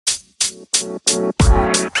Oh,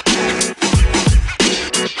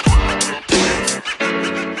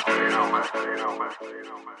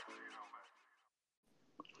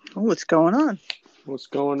 what's going on? What's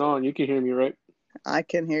going on? You can hear me, right? I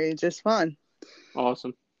can hear you just fine.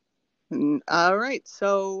 Awesome. All right,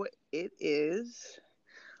 so it is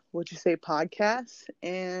What You Say podcast,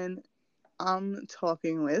 and I'm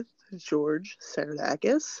talking with George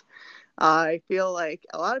Saradakis. I feel like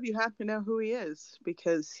a lot of you have to know who he is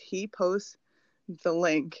because he posts the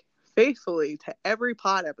link faithfully to every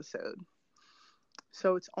pod episode.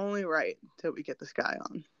 So it's only right that we get this guy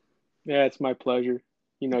on. Yeah, it's my pleasure.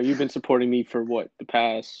 You've been supporting me for the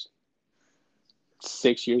past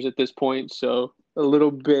 6 years at this point, so a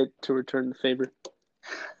little bit to return the favor.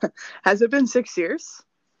 Has it been 6 years?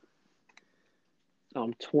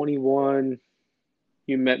 I'm 21.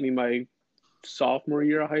 You met me my sophomore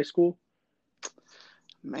year of high school.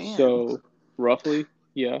 Man. So, roughly,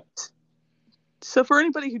 yeah. So for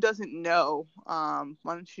anybody who doesn't know, why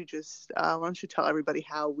don't you tell everybody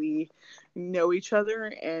how we know each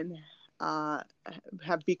other and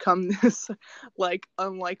have become this like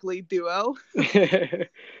unlikely duo?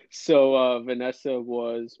 So, Vanessa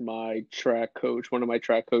was my track coach, one of my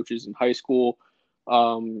track coaches in high school.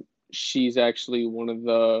 She's actually one of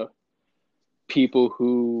the people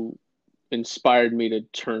who inspired me to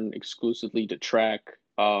turn exclusively to track.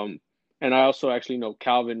 And I also actually know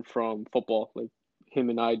Calvin from football. Like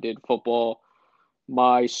him and I did football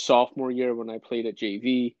my sophomore year when I played at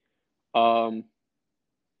JV. Um,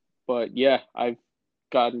 but yeah, I've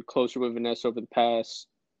gotten closer with Vanessa over the past,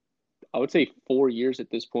 I would say 4 years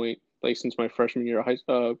at this point, like since my freshman year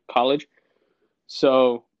of college.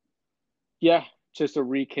 So yeah, just a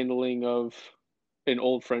rekindling of an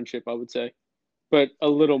old friendship, I would say, but a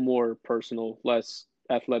little more personal, less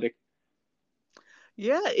athletic.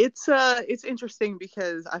 Yeah, it's interesting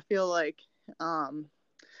because I feel like um,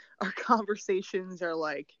 our conversations are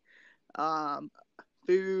like um,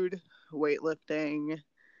 food, weightlifting,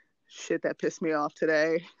 shit that pissed me off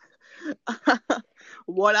today,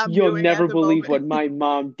 what I'm You'll doing never at the believe what moment. my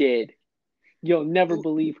mom did. You'll never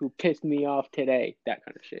believe who pissed me off today. That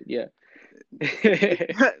kind of shit. Yeah.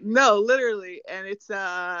 No, literally, and it's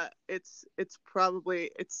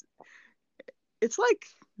probably it's like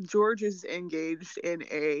George is engaged in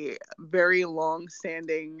a very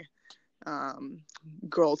long-standing um,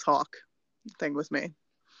 girl talk thing with me.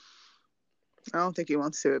 I don't think he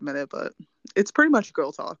wants to admit it, but it's pretty much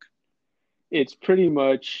girl talk. It's pretty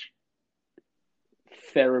much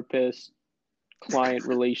therapist client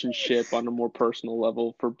relationship on a more personal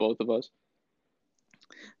level for both of us.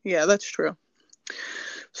 Yeah, that's true.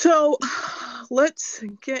 So let's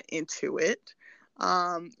get into it.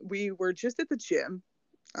 We were just at the gym.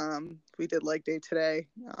 We did leg day today.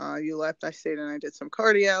 You left, I stayed, and I did some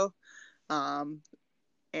cardio. Um,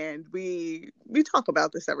 and we talk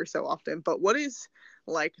about this every so often. But what is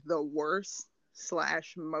like the worst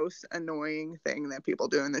slash most annoying thing that people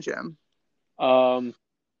do in the gym? Um,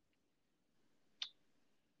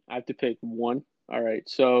 I have to pick one. All right.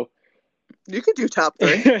 So, You could do top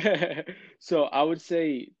three. so I would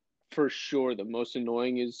say for sure the most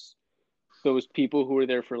annoying is those people who are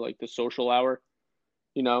there for like the social hour.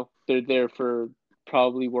 They're there for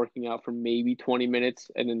probably working out for maybe 20 minutes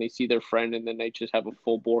and then they see their friend and then they just have a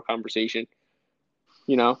full bore conversation,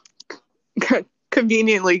 you know?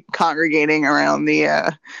 Conveniently congregating around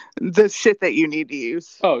the shit that you need to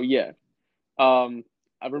use. Oh, yeah. Um,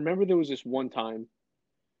 I remember there was this one time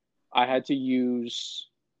I had to use,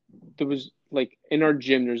 there was like in our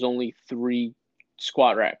gym, there's only three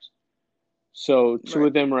squat racks. So two Right.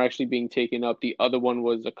 of them are actually being taken up. The other one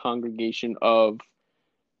was a congregation of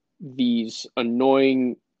these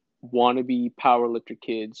annoying wannabe powerlifter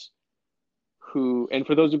kids who, and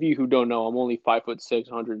for those of you who don't know, I'm only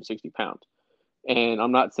 5'6", 160 pounds. And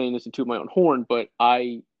I'm not saying this to toot my own horn, but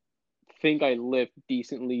I think I lift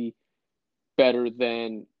decently better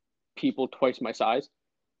than people twice my size.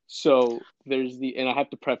 So and I have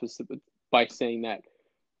to preface it by saying that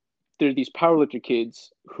there are these powerlifter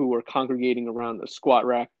kids who are congregating around a squat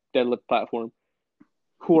rack, deadlift platform,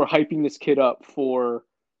 who are hyping this kid up for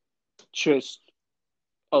just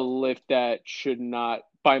a lift that should not,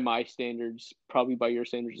 by my standards, probably by your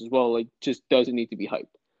standards as well, like just doesn't need to be hyped.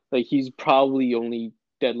 Like he's probably only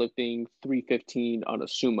deadlifting 315 on a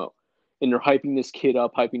sumo, and they're hyping this kid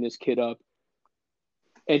up,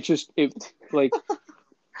 and just it like,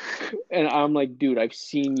 and I'm like, dude, I've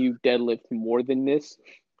seen you deadlift more than this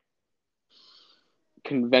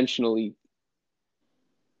conventionally.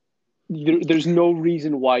 There's no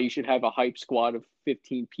reason why you should have a hype squad of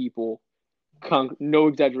 15 people, no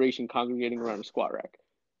exaggeration, congregating around a squat rack.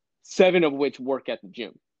 7 of which work at the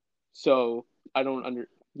gym. So I don't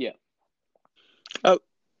yeah. Oh,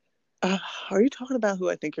 are you talking about who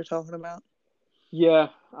I think you're talking about? Yeah,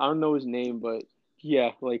 I don't know his name, but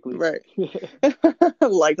yeah, likely. Right.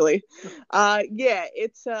 Likely. Yeah,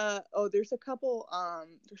 it's there's a couple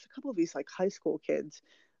of these like high school kids.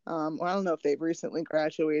 Well, I don't know if they've recently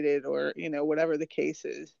graduated or, whatever the case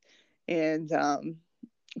is. And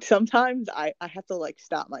sometimes I have to like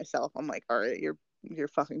stop myself. I'm like, all right, you're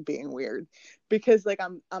fucking being weird, because like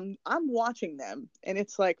I'm watching them, and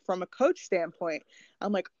it's like from a coach standpoint,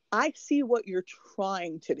 I'm like, I see what you're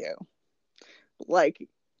trying to do. Like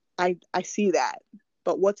I see that.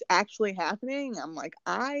 But what's actually happening, I'm like,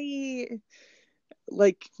 I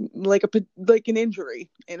like an injury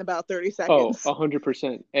in about 30 Oh, seconds.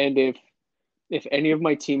 100%. And if any of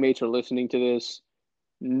my teammates are listening to this,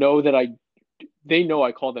 know that they know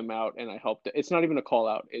I call them out and I help them. It's not even a call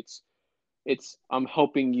out. It's I'm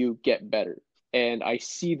helping you get better. And I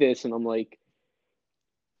see this and I'm like,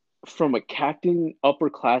 from a captain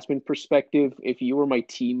upperclassman perspective, if you were my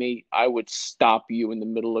teammate, I would stop you in the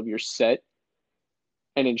middle of your set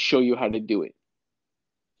and then show you how to do it,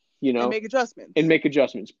 And make and adjustments. make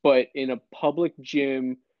adjustments. But in a public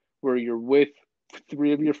gym where you're with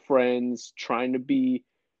 3 of your friends trying to be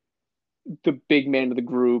the big man of the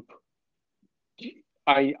group,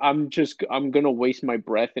 I'm gonna waste my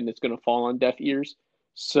breath and it's gonna fall on deaf ears.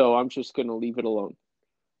 So I'm just gonna leave it alone,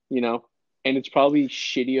 you know? And it's probably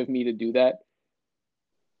shitty of me to do that,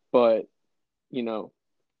 but you know,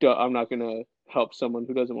 I'm not gonna help someone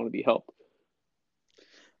who doesn't want to be helped.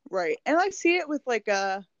 Right. And I see it with like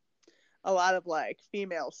a lot of like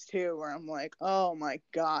females too, where I'm like, oh my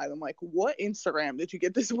god, I'm like, what Instagram did you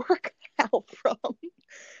get this workout from?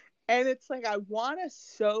 And it's like, I want to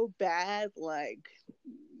so bad, like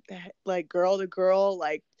girl to girl,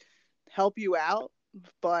 like help you out,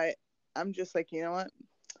 but I'm just like, you know what,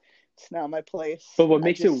 it's not my place. But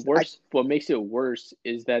I just I what makes it worse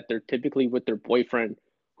is that they're typically with their boyfriend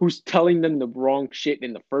who's telling them the wrong shit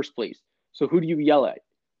in the first place. So who do you yell at?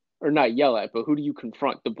 Or not yell at, but who do you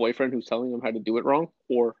confront? The boyfriend who's telling them how to do it wrong,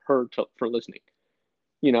 or for listening?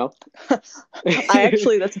 You know? I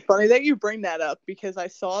actually, that's funny that you bring that up, because I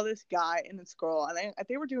saw this guy in the scroll, and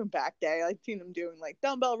they were doing back day. I'd seen them doing like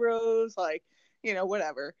dumbbell rows, like,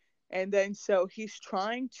 whatever. And then so he's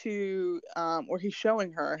trying to, or he's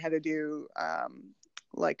showing her how to do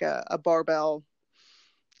like a barbell,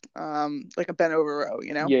 like a bent over row,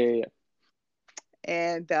 Yeah.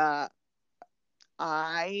 And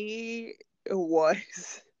I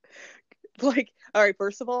was like, all right,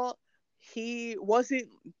 first of all, he wasn't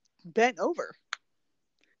bent over.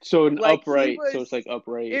 So an Like he upright, so was it's like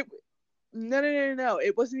upright. it no.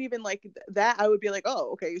 It wasn't even like that. I would be like,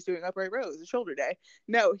 oh, okay, he's doing upright rows, it's shoulder day.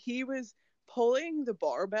 No, he was pulling the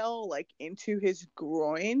barbell like into his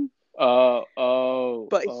groin, but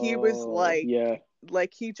he was Yeah.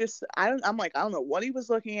 like he just I'm like, I don't know what he was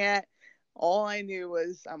looking at. All I knew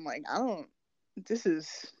was, I'm like, I don't this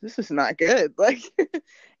is not good. Like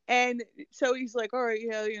and so he's like, all right,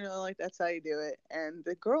 yeah, like that's how you do it. And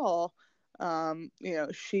the girl,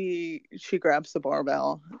 she grabs the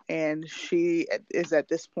barbell, and she is at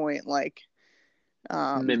this point like,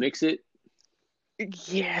 Mimics it.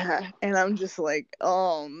 yeah. And I'm just like,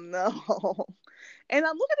 oh no. And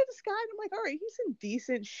I'm looking at this guy, and I'm like, all right, he's in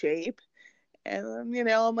decent shape. And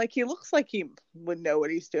I'm like, he looks like he would know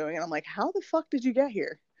what he's doing. And I'm like, how the fuck did you get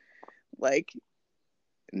here? Like,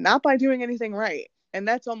 not by doing anything right. And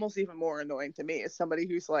that's almost even more annoying to me, as somebody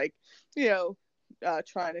who's like,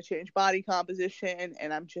 trying to change body composition.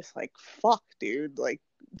 And I'm just like, fuck, dude. Like,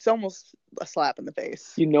 it's almost a slap in the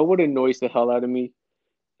face. You know what annoys the hell out of me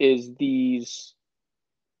is these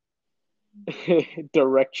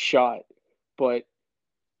direct shot, but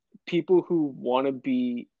people who want to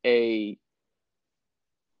be a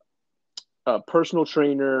personal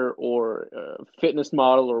trainer or a fitness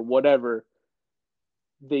model or whatever,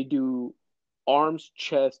 they do arms,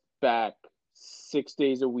 chest, back 6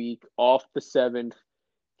 days a week, off the seventh.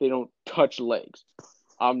 They don't touch legs.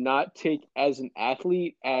 I'm not take as an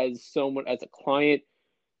athlete, as someone, as a client,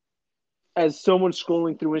 as someone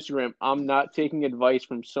scrolling through Instagram. I'm not taking advice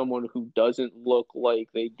from someone who doesn't look like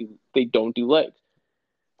they don't do legs.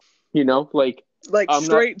 Like Like I'm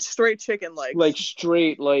not straight chicken like legs.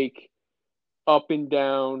 straight like up and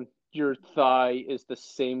down. Your thigh is the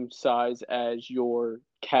same size as your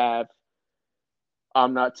calf.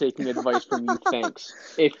 I'm not taking advice from you, thanks.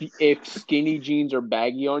 If skinny jeans are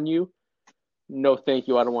baggy on you, no thank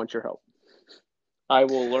you, I don't want your help. I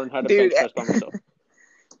will learn how to Dude, bench press by myself.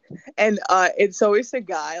 And it's always the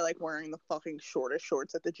guy like wearing the fucking shortest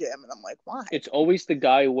shorts at the gym, and I'm like, why? It's always the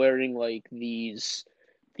guy wearing like the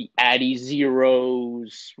Addy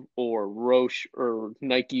Zeros or Roche or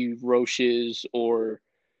Nike Roches or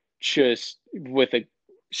just with a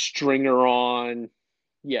stringer on.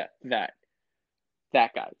 Yeah, that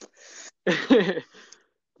guy.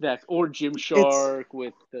 That or It's Gymshark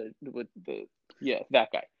with the yeah,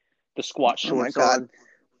 that guy. The squat oh my shorts god. on.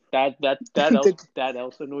 the, That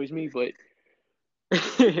else annoys me, but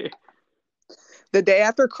the day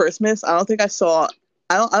after Christmas, I don't think I saw.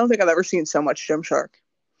 I don't think I've ever seen so much Gymshark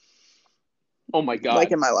oh my like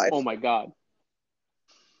god. in my Oh life. my god.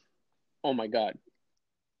 Oh my god.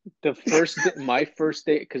 My first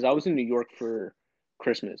day, because I was in New York for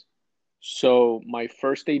Christmas. So my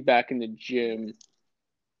first day back in the gym,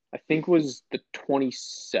 I think was the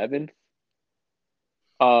 27th.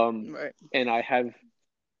 Um, Right. and I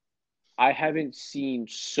haven't seen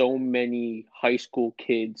so many high school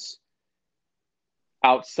kids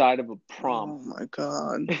outside of a prom Oh my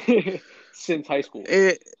god. since high school.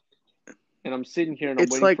 It And I'm sitting here and I'm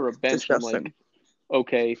it's waiting like for a bench and I'm like, disgusting.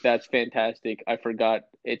 okay, that's fantastic. I forgot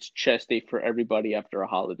it's chest day for everybody after a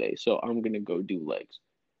holiday, so I'm gonna go do legs.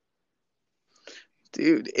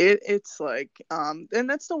 Dude, it's like and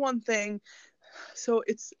that's the one thing. So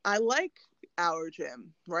it's I like our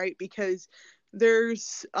gym, right? Because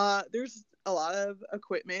there's a lot of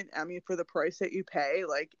equipment. I mean, for the price that you pay,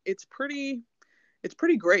 like it's pretty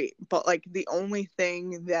great. But like the only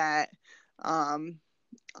thing that um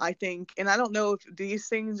I think, and I don't know if these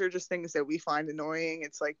things are just things that we find annoying.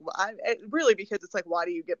 It's like, really, because it's like, why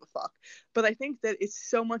do you give a fuck? But I think that it's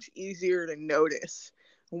so much easier to notice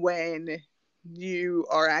when you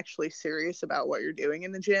are actually serious about what you're doing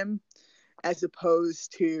in the gym, as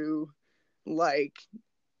opposed to like,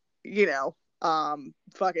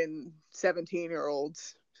 fucking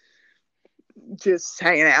 17-year-olds just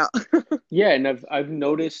hanging out. Yeah, and I've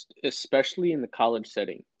noticed, especially in the college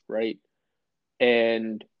setting, right?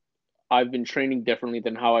 And I've been training differently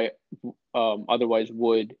than how I otherwise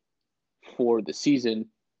would for the season.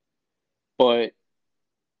 But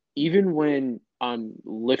even when I'm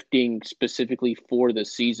lifting specifically for the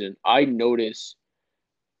season, I notice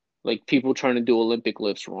like people trying to do Olympic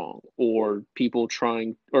lifts wrong, or people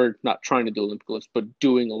trying or not trying to do Olympic lifts, but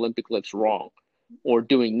doing Olympic lifts wrong, or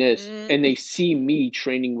doing this, and Mm. they see me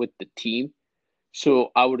training with the team.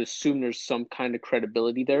 So I would assume there's some kind of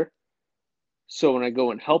credibility there. So when I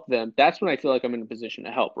go and help them, that's when I feel like I'm in a position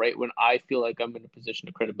to help, right? When I feel like I'm in a position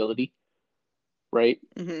of credibility, right?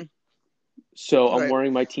 Hmm. So I'm Right.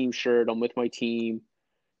 wearing my team shirt, I'm with my team,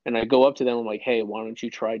 and I go up to them, I'm like, hey, why don't you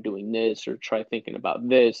try doing this or try thinking about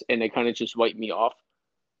this? And they kind of just wipe me off.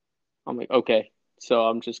 I'm like, okay, so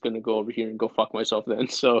I'm just gonna go over here and go fuck myself then.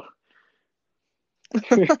 So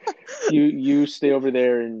you stay over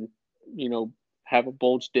there and you know have a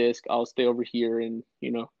bulge disc. I'll stay over here and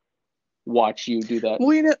watch you do that.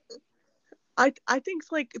 Well, I think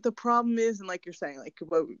like the problem is, and like you're saying, like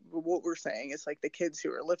what we're saying is like the kids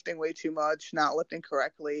who are lifting way too much, not lifting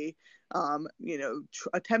correctly,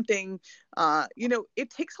 attempting, it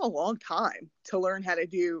takes a long time to learn how to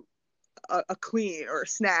do a clean or a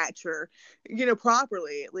snatch or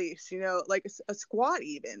properly, at least, like a squat,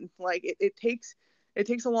 even like it takes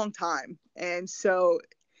a long time. And so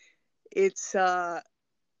it's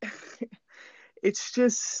it's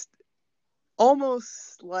just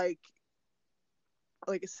almost like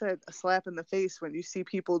I said, a slap in the face when you see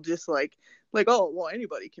people just like, oh, well,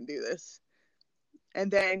 anybody can do this. And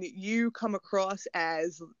then you come across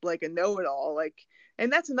as like a know-it-all, like,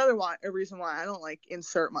 and that's a reason why I don't like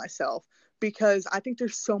insert myself, because I think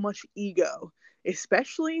there's so much ego,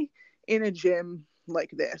 especially in a gym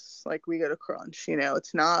like this. Like, we go to Crunch,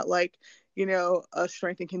 it's not like, a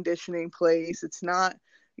strength and conditioning place. It's not,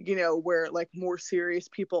 where like more serious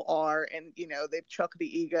people are, and they've chucked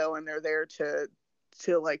the ego and they're there to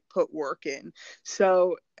like put work in.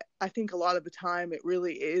 So I think a lot of the time it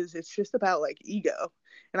really is, it's just about like ego.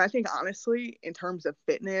 And I think honestly, in terms of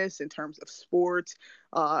fitness, in terms of sports,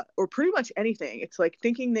 or pretty much anything, it's like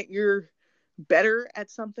thinking that you're better at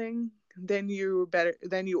something than you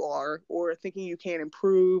are, or thinking you can't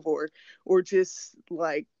improve, or just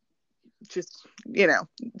like just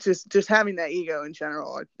just having that ego in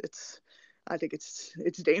general. I think it's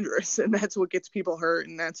dangerous, and that's what gets people hurt,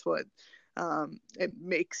 and that's what it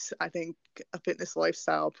makes, I think, a fitness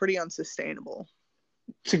lifestyle pretty unsustainable.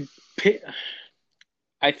 To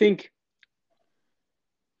I think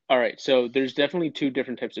all right, so there's definitely two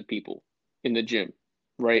different types of people in the gym,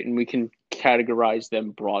 right? And we can categorize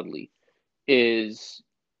them broadly. Is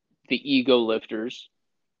the ego lifters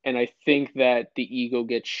And I think that the ego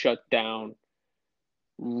gets shut down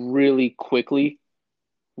really quickly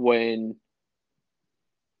when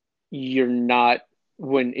you're not,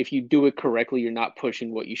 when if you do it correctly, you're not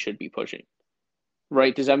pushing what you should be pushing.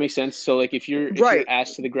 Right? Does that make sense? So like if you're Right.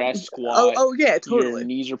 ass to the grass Oh, squat, oh yeah, your totally.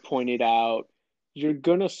 knees are pointed out, you're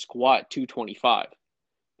gonna squat 225.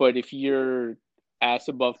 But if you're ass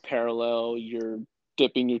above parallel, you're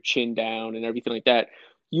dipping your chin down and everything like that,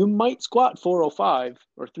 you might squat 405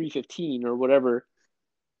 or 315 or whatever,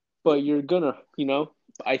 but you're gonna,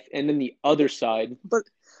 I and then the other side.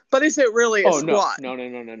 But is it really a Oh no, squat? no, no,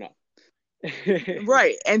 no, no, no.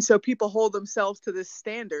 Right. And so people hold themselves to this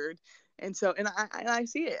standard. And so and I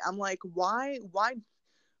see it. I'm like, why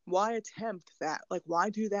attempt that? Like, why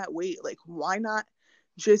do that weight? Like, why not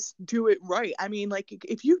just do it right? I mean, like,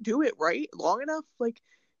 if you do it right long enough, like,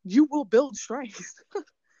 you will build strength.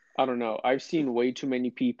 I don't know. I've seen way too many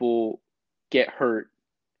people get hurt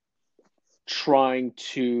trying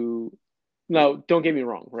to. No, don't get me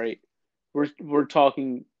wrong, right? We're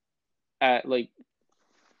talking at like,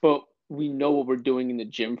 but we know what we're doing in the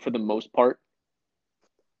gym for the most part.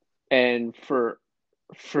 And for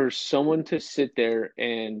someone to sit there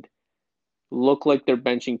and look like they're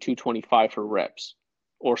benching 225 for reps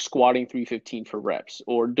or squatting 315 for reps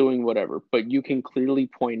or doing whatever, but you can clearly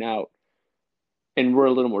point out, and we're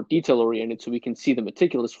a little more detail oriented so we can see the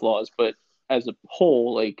meticulous flaws, but as a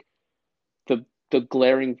whole, like the the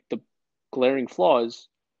glaring flaws,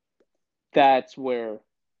 that's where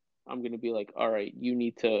I'm going to be like, all right, you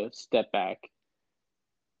need to step back,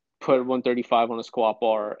 put 135 on a squat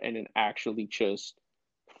bar, and then actually just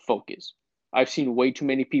focus. I've seen way too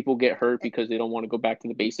many people get hurt because they don't want to go back to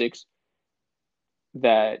the basics.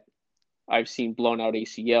 That I've seen blown out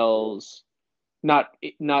ACLs, not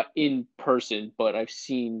in person, but I've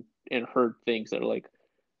seen and heard things that are like,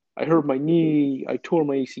 I hurt my knee, I tore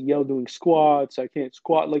my ACL doing squats, I can't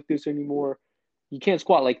squat like this anymore. You can't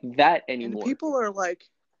squat like that And anymore. people are like,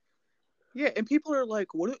 yeah, and people are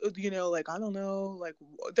like, what, like, I don't know, like,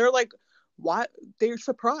 they're like, why? They're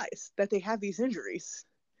surprised that they have these injuries.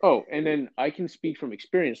 Oh, and then I can speak from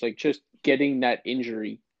experience, like just getting that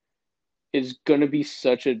injury is going to be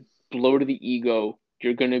such a blow to the ego.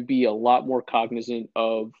 You're going to be a lot more cognizant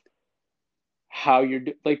of how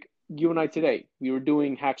like you and I today, we were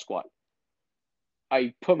doing hack squat.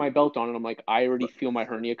 I put my belt on and I'm like, I already feel my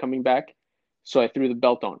hernia coming back. So I threw the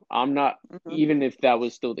belt on. I'm not, Mhm. even if that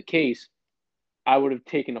was still the case, I would have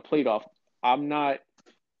taken a plate off. I'm not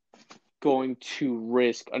going to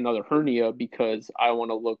risk another hernia because I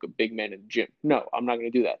want to look a big man in the gym. No, I'm not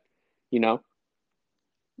going to do that. You know?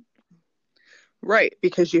 Right,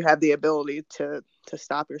 because you have the ability to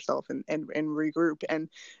stop yourself and regroup.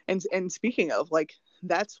 And speaking of, like,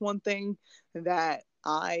 that's one thing that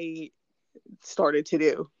I started to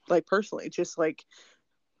do, like, personally, just like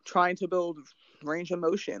trying to build range of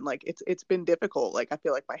motion. Like, it's been difficult. Like, I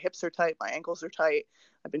feel like my hips are tight, my ankles are tight.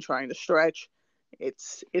 I've been trying to stretch.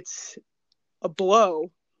 It's a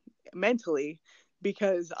blow mentally,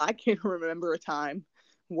 because I can remember a time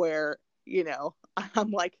where,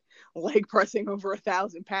 I'm like leg pressing over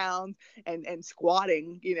 1,000 pounds and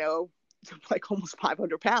squatting, like almost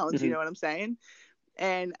 500 pounds. You Mm-hmm. know what I'm saying?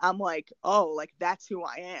 And I'm like, oh, like, that's who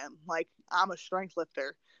I am. Like, I'm a strength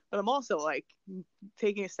lifter. But I'm also like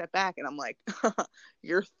taking a step back and I'm like,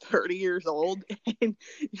 you're 30 years old and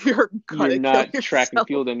you're You're gonna kill not track and yourself.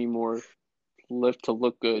 field anymore. Lift to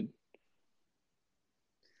look good.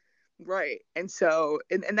 Right. And so,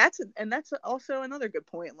 and that's also another good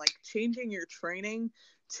point, like changing your training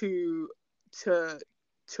to to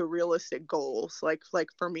to realistic goals. Like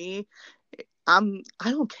for me, I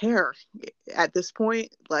don't care at this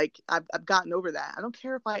point. Like, I've gotten over that. I don't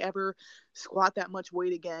care if I ever squat that much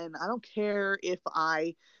weight again. I don't care if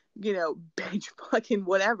I, bench fucking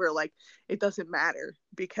whatever. Like, it doesn't matter,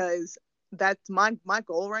 because that's my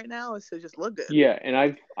goal right now, is to just look good. Yeah,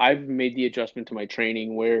 and I've made the adjustment to my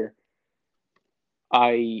training where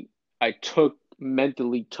I I took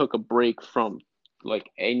a break from like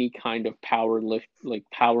any kind of power lift, like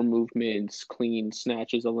power movements, clean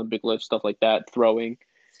snatches, Olympic lift, stuff like that, throwing.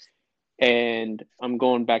 And I'm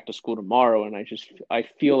going back to school tomorrow, and I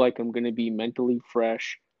feel like I'm going to be mentally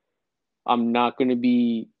fresh. I'm not going to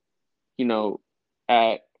be, you know,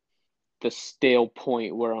 at the stale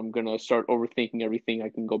point where I'm going to start overthinking everything. I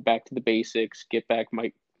can go back to the basics, get back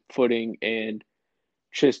my footing, and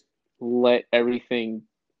just let everything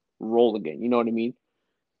roll again. You know what I mean?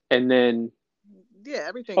 And then, Yeah,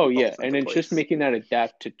 everything oh yeah, falls and into then just place. making that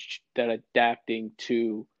adapting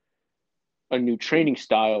to a new training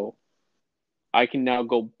style. I can now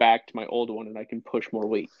go back to my old one and I can push more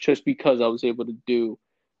weight just because I was able to do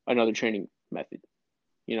another training method,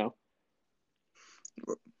 you know?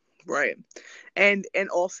 Right. And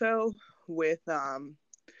also with the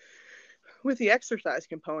exercise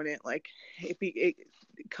component, like it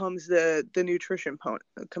comes the nutrition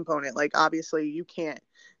component. Like obviously you can't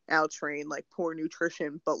out train like poor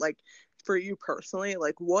nutrition, but like for you personally,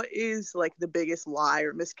 like what is like the biggest lie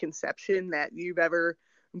or misconception that you've ever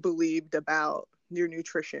believed about your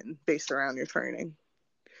nutrition based around your training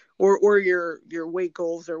or your weight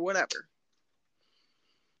goals or whatever?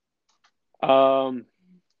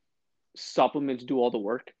 Supplements do all the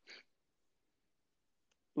work.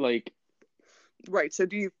 Like, Right. So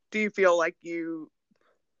do you feel like you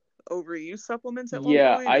overuse supplements at one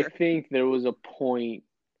yeah, point I or? think there was a point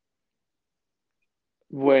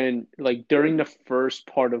when, like, during the first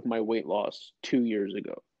part of my weight loss 2 years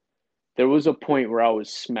ago, there was a point where I was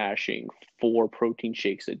smashing 4 protein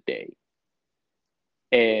shakes a day,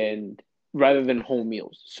 and rather than whole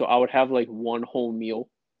meals. So I would have like one whole meal,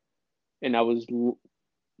 and I was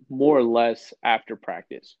more or less after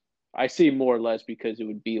practice. I say more or less because it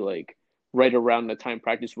would be like right around the time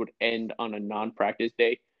practice would end on a non-practice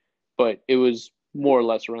day, but it was more or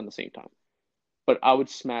less around the same time. But I would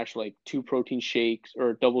smash like 2 protein shakes or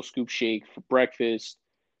a double scoop shake for breakfast,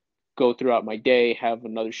 go throughout my day, have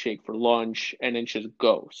another shake for lunch, and then just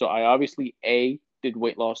go. So I obviously A, did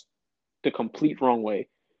weight loss the complete wrong way.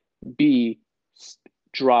 B,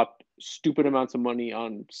 dropped stupid amounts of money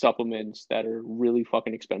on supplements that are really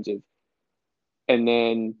fucking expensive, and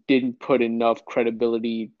then didn't put enough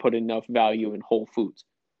credibility, put enough value in whole foods,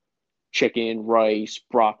 chicken, rice,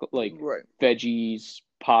 broccoli, like Right. veggies,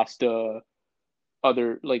 pasta,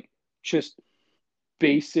 other like just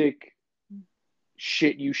basic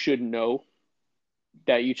shit you should know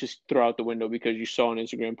that you just throw out the window because you saw an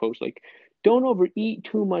Instagram post like, don't overeat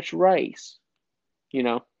too much rice, you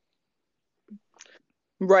know?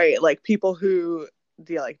 Right, like people who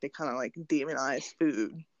they kind of like demonize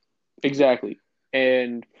food. Exactly.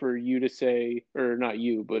 And for you to say, or not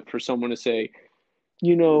you, but for someone to say,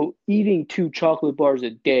 you know, eating 2 chocolate bars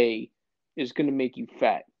a day is going to make you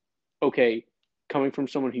fat. Okay, coming from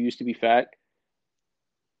someone who used to be fat,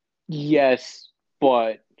 yes,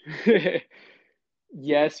 but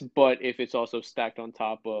yes, but if it's also stacked on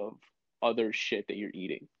top of other shit that you're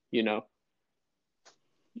eating, you know?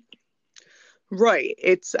 Right.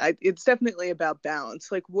 It's definitely about balance.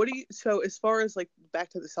 Like what do you so as far as like back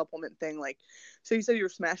to the supplement thing, like so you said you were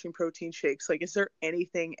smashing protein shakes. Like is there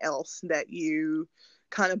anything else that you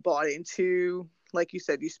kind of bought into? Like you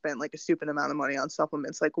said you spent like a stupid amount of money on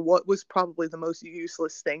supplements. Like what was probably the most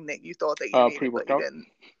useless thing that you thought that you needed but you Pre-workout. didn't?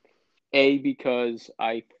 A, because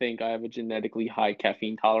I think I have a genetically high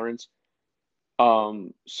caffeine tolerance.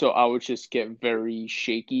 So I would just get very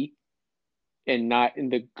shaky and not in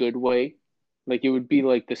the good way. Like it would be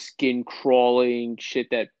like the skin crawling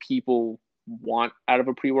shit that people want out of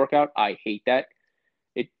a pre-workout. I hate that.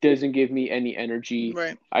 It doesn't give me any energy.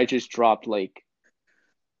 Right. I just dropped like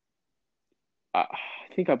I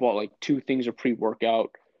think I bought like 2 things of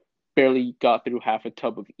pre-workout, barely got through half a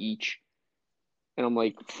tub of each, and I'm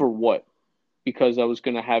like, for what? Because I was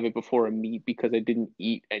gonna have it before a meet because I didn't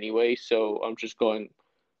eat anyway, so I'm just going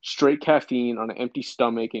straight caffeine on an empty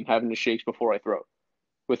stomach and having the shakes before I throw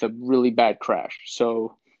with a really bad crash.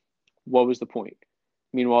 So what was the point?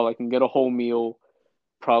 Meanwhile, I can get a whole meal,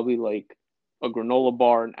 probably like a granola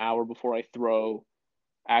bar an hour before I throw,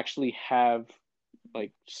 actually have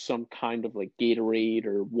like some kind of like Gatorade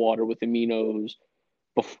or water with aminos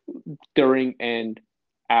during and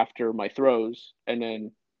after my throws, and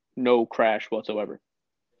then no crash whatsoever.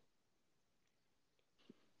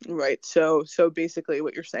 Right. So basically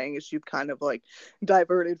what you're saying is you've kind of like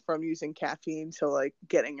diverted from using caffeine to like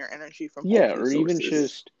getting your energy from whole Yeah, food or even sources.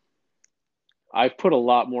 just I've put a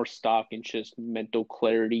lot more stock in just mental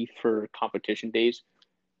clarity for competition days.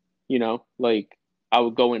 You know, like I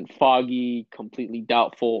would go in foggy, completely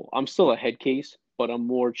doubtful. I'm still a head case, but I'm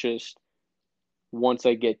more just once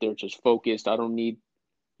I get there, just focused. I don't need,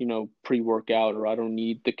 pre-workout, or I don't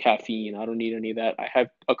need the caffeine. I don't need any of that. I have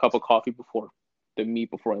a cup of coffee before the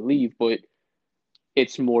meet before I leave, but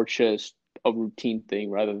it's more just a routine thing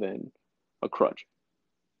rather than a crutch.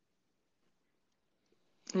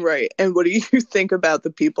 Right. And what do you think about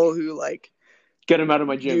the people who like Get them out of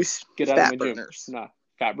my gym. use Get out of my fat gym. burners? Nah,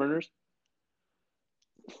 fat burners.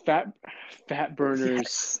 Fat fat burners.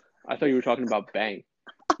 Yes. I thought you were talking about bang.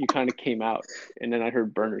 You kind of came out, and then I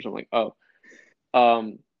heard burners. I'm like, oh.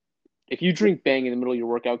 Um, if you drink bang in the middle of your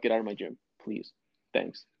workout, get out of my gym, please.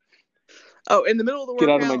 Thanks. Oh, in the middle of the Get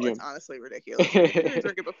out of my workout, it's gym. honestly ridiculous. Like, if you're gonna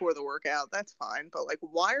drink it before the workout, that's fine. But like,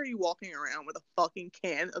 why are you walking around with a fucking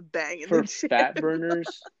can of Bang in the For gym? fat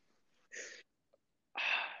burners,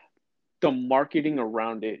 the marketing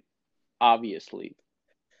around it, obviously,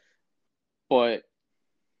 but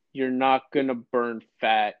you're not gonna burn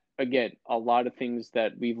fat. Again, a lot of things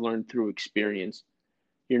that we've learned through experience.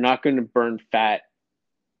 You're not gonna burn fat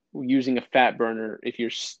using a fat burner if you're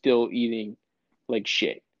still eating like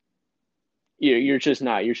shit. You're just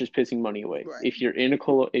not. You're just pissing money away. Right. If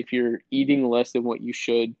you're eating less than what you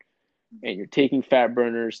should, and you're taking fat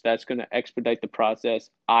burners, that's going to expedite the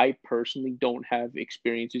process. I personally don't have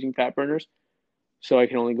experience using fat burners, so I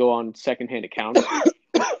can only go on secondhand accounts.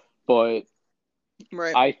 But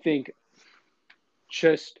Right. I think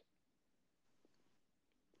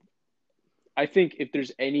if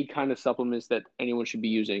there's any kind of supplements that anyone should be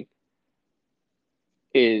using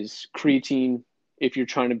is creatine if you're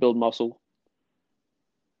trying to build muscle,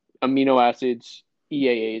 amino acids,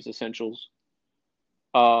 EAAs, essentials,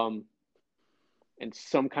 and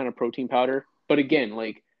some kind of protein powder. But again,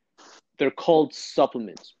 like they're called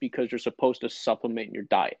supplements because you're supposed to supplement your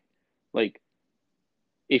diet. Like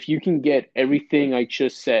if you can get everything I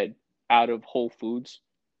just said out of Whole Foods,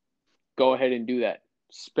 go ahead and do that.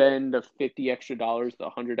 Spend the $50 extra, the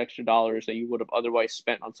 $100 extra that you would have otherwise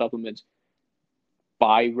spent on supplements.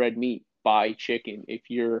 Buy red meat, buy chicken.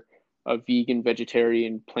 If you're a vegan,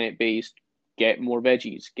 vegetarian, plant-based, get more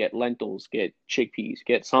veggies, get lentils, get chickpeas,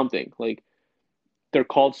 get something. Like they're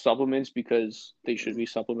called supplements because they should be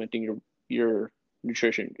supplementing your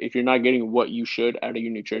nutrition. If you're not getting what you should out of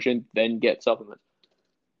your nutrition, then get supplements.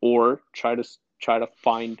 Or try to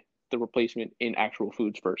find the replacement in actual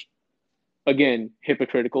foods first. Again,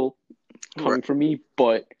 hypocritical coming Right. from me,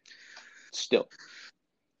 but still.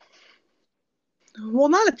 Well,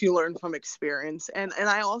 not if you learn from experience. And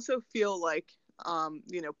I also feel like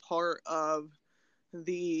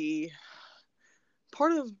the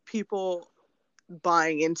part of people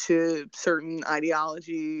buying into certain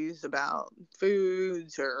ideologies about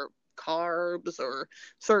foods or carbs or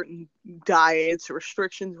certain diets,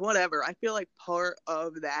 restrictions, whatever. I feel like part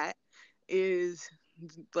of that is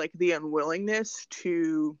like the unwillingness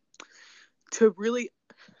to really,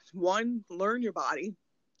 one, learn your body,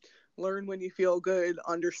 learn when you feel good,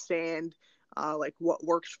 understand like what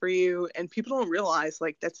works for you. And people don't realize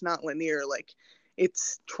like that's not linear. Like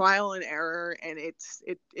it's trial and error, and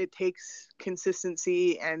it takes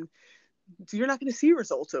consistency, and you're not going to see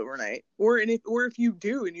results overnight. Or if you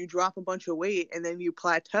do and you drop a bunch of weight and then you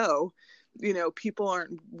plateau, people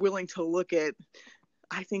aren't willing to look at,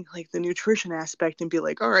 I think, like the nutrition aspect and be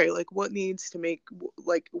like, all right, like what do I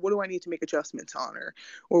need to make adjustments on,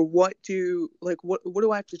 or what do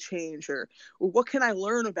I have to change, or what can I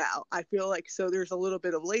learn about? I feel like, so there's a little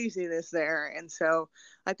bit of laziness there, and so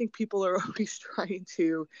I think people are always trying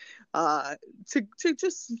to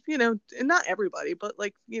just, and not everybody, but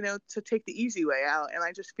like, to take the easy way out. And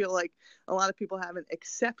I just feel like a lot of people haven't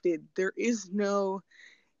accepted there is no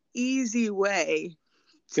easy way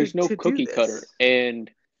There's no to do cookie cutter, this.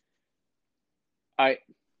 and I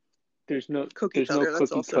there's no Cookie there's no cutter,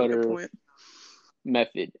 that's cookie also a good cutter point.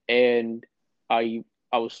 method. And I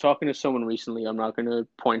was talking to someone recently. I'm not going to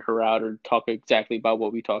point her out or talk exactly about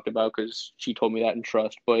what we talked about because she told me that in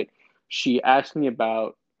trust, but she asked me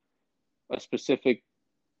about a specific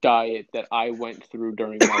diet that I went through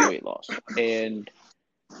during my weight loss. And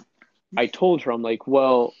I told her, I'm like,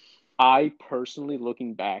 well, I personally,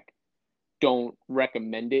 looking back, don't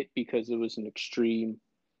recommend it because it was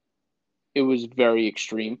very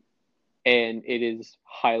extreme, and it is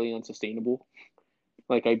highly unsustainable.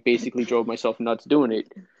 Like, I basically drove myself nuts doing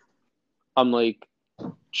it. I'm like,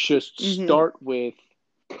 just Mm-hmm. start with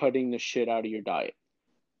cutting the shit out of your diet.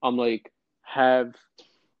 I'm like, have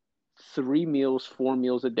 3 meals, 4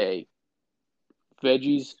 meals a day,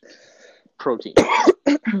 veggies, protein.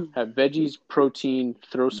 Have veggies, protein,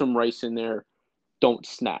 throw some rice in there. Don't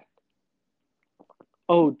snack.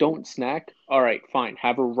 Oh, don't snack? All right, fine.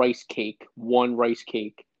 Have a rice cake, one rice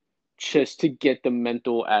cake, just to get the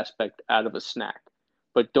mental aspect out of a snack.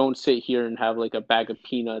 But don't sit here and have like a bag of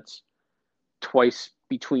peanuts twice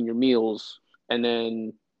between your meals and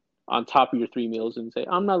then on top of your 3 meals and say,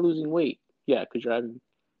 I'm not losing weight. Yeah, because you're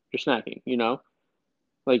snacking, you know?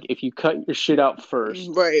 Like if you cut your shit out first,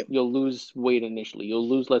 Right. you'll lose weight initially. You'll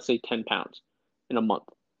lose, let's say, 10 pounds in a month.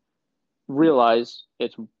 Realize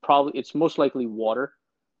it's most likely water,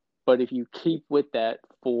 but if you keep with that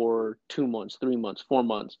for 2 months, 3 months, 4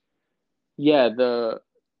 months, yeah, the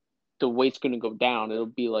weight's gonna go down. It'll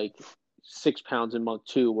be like 6 pounds in month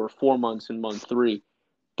 2 or 4 months in month 3.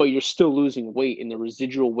 but you're still losing weight, and the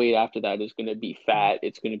residual weight after that is going to be fat.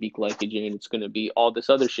 It's going to be glycogen. It's going to be all this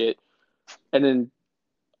other shit. And then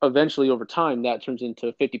eventually over time, that turns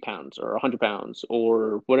into 50 pounds or 100 pounds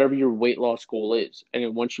or whatever your weight loss goal is. And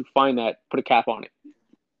then once you find that, put a cap on it.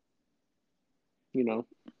 You know,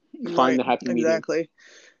 find the happy medium. Exactly.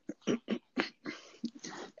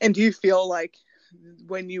 And do you feel like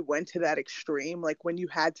when you went to that extreme, like when you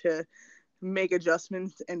had to make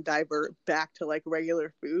adjustments and divert back to like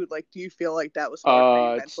regular food, like do you feel like that was hard for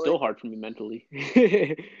you mentally? It's still hard for me mentally.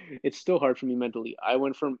 It's still hard for me mentally. I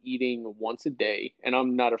went from eating once a day, and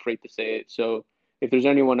I'm not afraid to say it. So if there's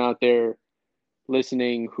anyone out there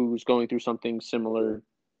listening who's going through something similar,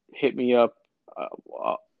 hit me up.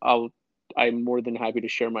 I'm more than happy to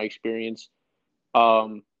share my experience.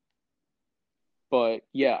 But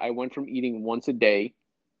yeah, I went from eating once a day,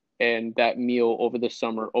 and that meal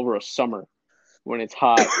over a summer, when it's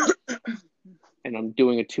hot and I'm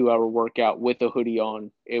doing a 2-hour workout with a hoodie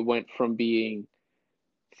on, it went from being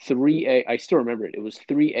I still remember it. It was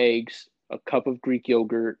 3 eggs, a cup of Greek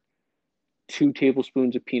yogurt, 2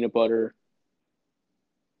 tablespoons of peanut butter,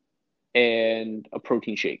 and a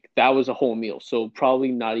protein shake. That was a whole meal. So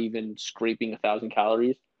probably not even scraping 1,000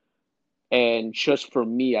 calories. And just for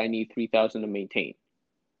me, I need 3,000 to maintain.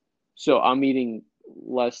 So I'm eating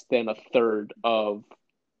less than a third of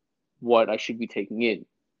what I should be taking in.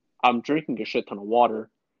 I'm drinking a shit ton of water.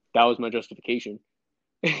 That was my justification.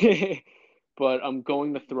 But I'm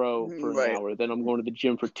going to throw for an hour. Then I'm going to the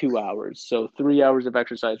gym for 2 hours. So 3 hours of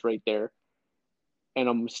exercise right there. And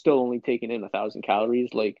I'm still only taking in 1,000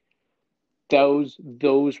 calories. Like those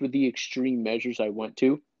were the extreme measures I went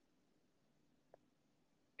to.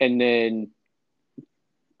 And then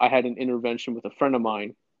I had an intervention with a friend of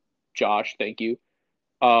mine, Josh, thank you.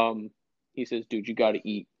 He says, dude, you got to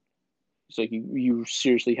eat. It's like, you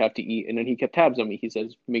seriously have to eat. And then he kept tabs on me. He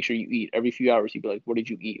says, make sure you eat. Every few hours, he'd be like, what did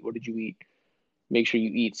you eat? What did you eat? Make sure you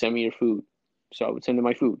eat. Send me your food. So I would send him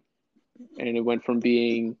my food. And it went from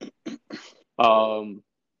being those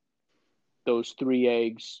 3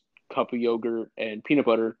 eggs, cup of yogurt, and peanut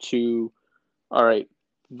butter to, all right,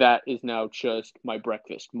 that is now just my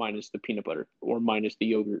breakfast minus the peanut butter or minus the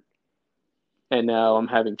yogurt. And now I'm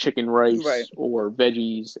having chicken rice or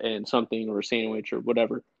veggies and something or a sandwich or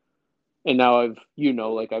whatever. And now I've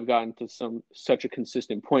gotten to such a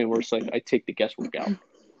consistent point where it's like I take the guesswork out.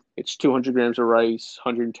 It's 200 grams of rice,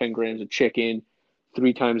 110 grams of chicken,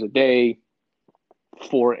 3 times a day,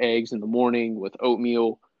 4 eggs in the morning with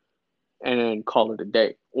oatmeal, and then call it a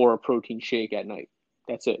day, or a protein shake at night.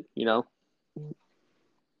 That's it, you know?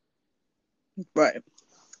 Right.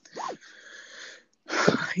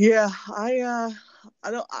 Yeah,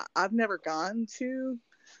 I've never gone to,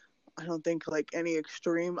 I don't think, like any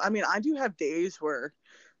extreme. I mean, I do have days where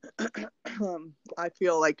I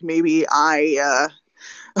feel like maybe I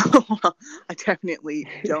definitely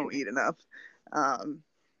don't eat enough. Oh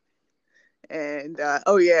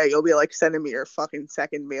yeah, you'll be like sending me your fucking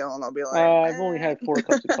second meal, and I'll be like, I've only had 4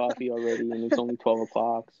 cups of coffee already, and it's only 12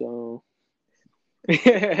 o'clock, so.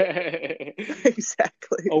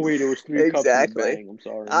 Exactly. Oh wait, it was 3 cups of bang. I'm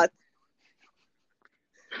sorry.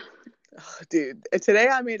 Dude, today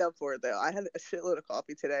I made up for it though. I had a shitload of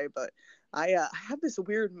coffee today, but I have this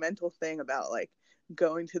weird mental thing about like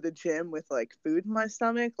going to the gym with like food in my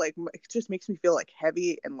stomach. Like it just makes me feel like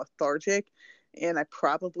heavy and lethargic, and I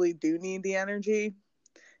probably do need the energy,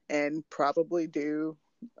 and probably do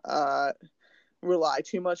rely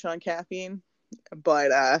too much on caffeine.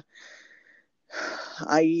 But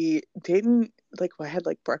I didn't I had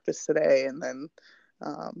like breakfast today, and then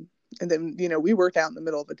we worked out in the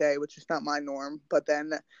middle of the day, which is not my norm. But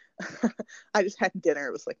then I just had dinner.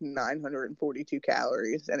 It was like 942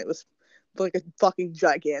 calories, and it was like a fucking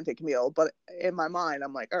gigantic meal. But in my mind,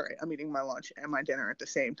 I'm like, all right, I'm eating my lunch and my dinner at the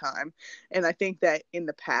same time. And I think that in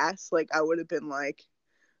the past, like I would have been like,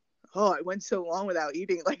 oh, I went so long without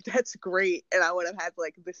eating. Like that's great, and I would have had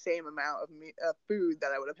like the same amount of food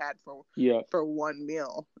that I would have had for one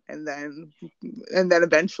meal, and then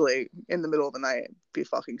eventually in the middle of the night be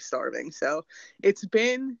fucking starving. So it's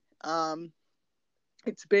been for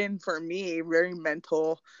me very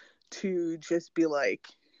mental to just be like,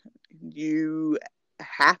 you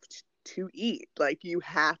have to eat, like you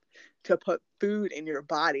have to put food in your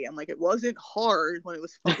body. I'm like, it wasn't hard when it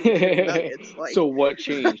was fucking chicken nuggets. Like, so what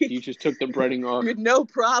changed? You just took the breading off. You had no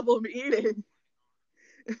problem eating.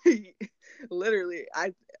 Literally,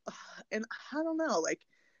 I don't know. Like,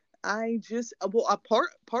 I just a part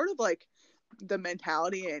of like the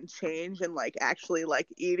mentality and change and like actually like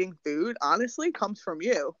eating food honestly comes from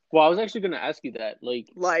you. Well, I was actually going to ask you that. Like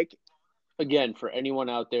again, for anyone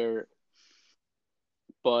out there,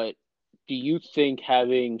 but do you think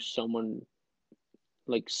having someone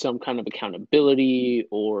like some kind of accountability,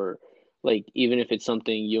 or like even if it's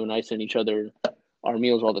something you and I send each other our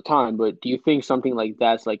meals all the time, but do you think something like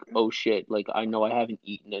that's like, oh shit, like I know I haven't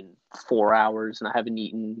eaten in 4 hours and I haven't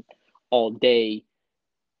eaten all day.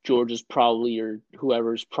 George is probably, or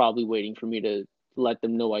whoever's probably waiting for me to let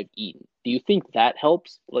them know I've eaten. Do you think that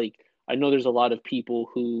helps? Like, I know there's a lot of people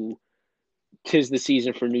who 'tis the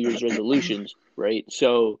season for New Year's resolutions, right?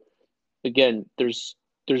 So again, there's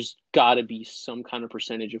got to be some kind of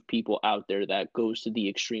percentage of people out there that goes to the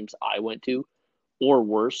extremes I went to, or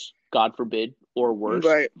worse, God forbid, or worse.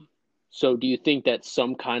 Right. So do you think that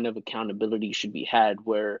some kind of accountability should be had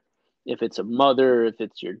where if it's a mother, if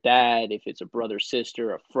it's your dad, if it's a brother,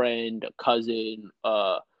 sister, a friend, a cousin,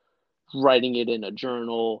 writing it in a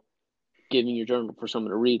journal, giving your journal for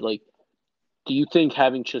someone to read, like, do you think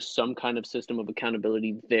having just some kind of system of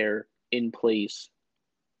accountability there in place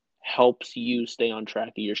helps you stay on track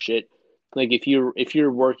of your shit? Like if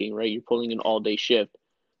you're working, right, you're pulling an all day shift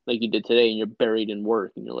like you did today and you're buried in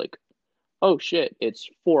work and you're like, oh shit, it's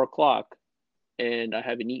 4 o'clock and I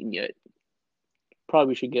haven't eaten yet.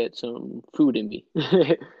 Probably should get some food in me.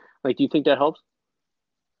 Like, do you think that helps?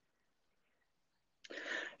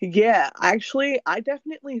 Yeah, actually, I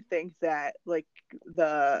definitely think that like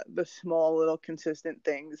the small little consistent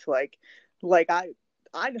things like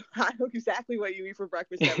I know exactly what you eat for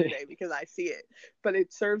breakfast every day because I see it, but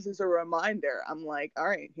it serves as a reminder. I'm like, all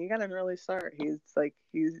right, he got an early start. He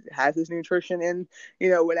has his nutrition in,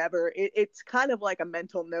 whatever. It's kind of like a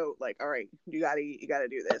mental note, like, all right, you gotta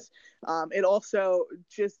do this. It also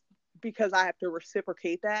just because I have to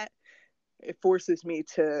reciprocate that, it forces me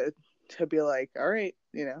to be like, all right,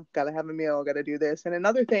 gotta have a meal, gotta do this. And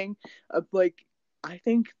another thing, like, I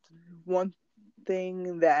think one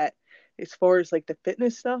thing that, as far as like the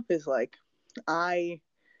fitness stuff, is like, I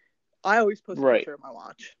I always post a Right. picture of my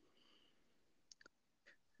watch,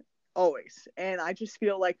 always, and I just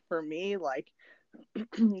feel like for me, like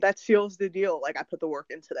that seals the deal. Like I put the work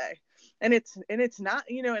in today, and it's not,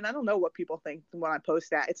 and I don't know what people think when I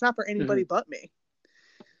post that. It's not for Mm-hmm. anybody but me.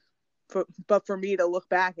 But for me to look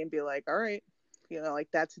back and be like, all right, like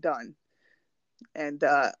that's done. And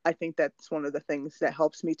I think that's one of the things that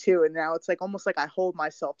helps me too. And now it's like almost like I hold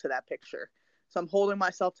myself to that picture. So I'm holding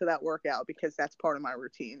myself to that workout because that's part of my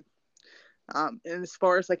routine. And as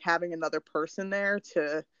far as like having another person there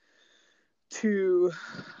to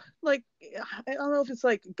like, I don't know if it's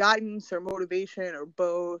like guidance or motivation or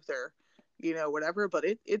both, or whatever, but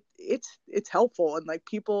it's helpful. And like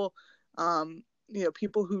people,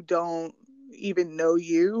 people who don't even know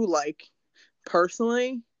you like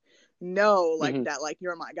personally know like Mm-hmm. that, like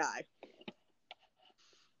you're my guy.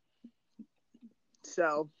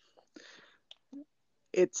 So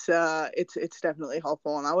it's definitely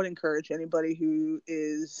helpful, and I would encourage anybody who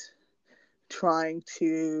is trying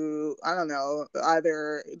to, I don't know,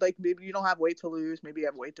 either like maybe you don't have weight to lose, maybe you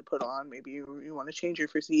have weight to put on, maybe you want to change your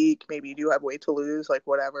physique, maybe you do have weight to lose, like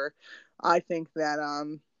whatever. I think that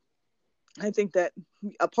I think that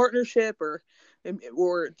a partnership,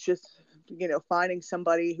 or just finding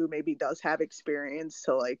somebody who maybe does have experience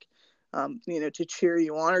to like to cheer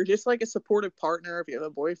you on, or just like a supportive partner if you have a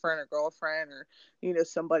boyfriend or girlfriend, or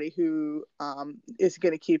somebody who is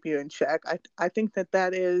going to keep you in check. I think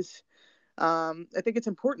that is I think it's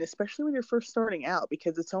important, especially when you're first starting out,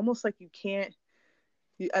 because it's almost like you can't.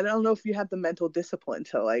 I don't know if you have the mental discipline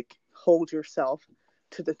to like hold yourself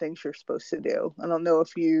to the things you're supposed to do. I don't know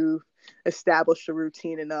if you established a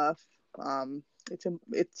routine enough.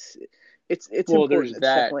 It's it's Well, important. there's It's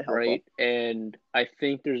that, definitely helpful. right? And I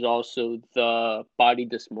think there's also the body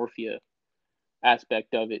dysmorphia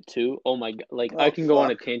aspect of it too. Oh my God. Like, I Oh can go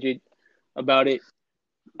on a fuck, tangent about it.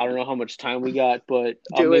 I don't know how much time we got, but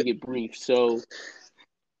I'll do make it. it brief. So,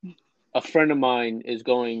 a friend of mine is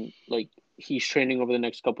going, like, he's training over the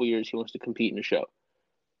next couple years. He wants to compete in a show.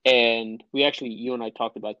 And we actually, you and I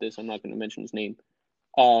talked about this. I'm not going to mention his name.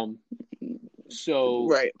 Um, so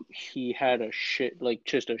Right. he had a shit, like,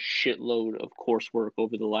 just a shitload of coursework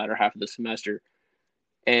over the latter half of the semester.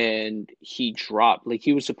 And he dropped, like,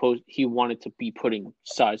 he wanted to be putting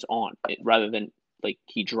size on it rather than, like,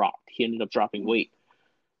 he dropped. He ended up dropping weight.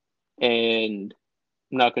 And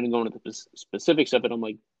I'm not going to go into the specifics of it. I'm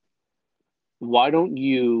like, why don't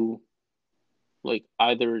you like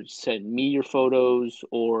either send me your photos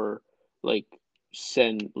or like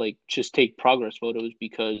send like just take progress photos,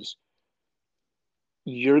 because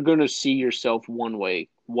you're going to see yourself one way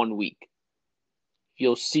 1 week.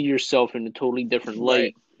 You'll see yourself in a totally different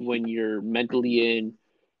Right. light when you're mentally in,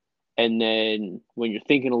 and then when you're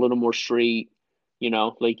thinking a little more straight, You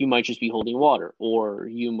know, like you might just be holding water, or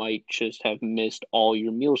you might just have missed all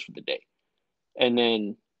your meals for the day. And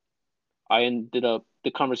then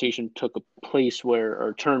the conversation took a place where, or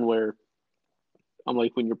a turn where I'm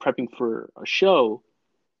like, when you're prepping for a show,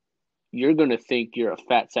 you're going to think you're a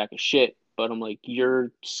fat sack of shit. But I'm like,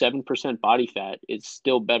 your 7% body fat is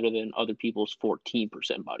still better than other people's 14%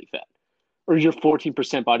 body fat. Or your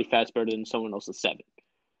 14% body fat's better than someone else's 7.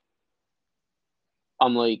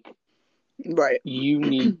 I'm like, Right.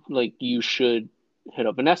 you should hit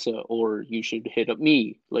up Vanessa, or you should hit up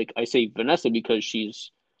me. Like, I say Vanessa because she's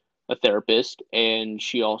a therapist and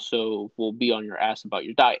she also will be on your ass about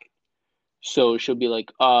your diet. So she'll be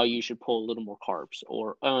like, you should pull a little more carbs,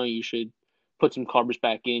 or you should put some carbs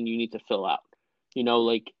back in, you need to fill out. You know,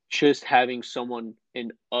 like just having someone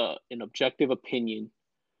in an objective opinion,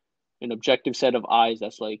 an objective set of eyes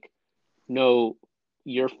that's like, no,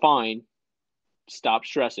 you're fine. Stop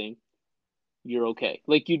stressing. You're okay.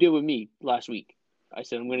 Like you did with me last week. I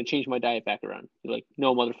said, I'm going to change my diet back around. You're like,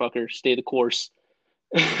 no, motherfucker, stay the course.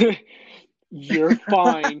 You're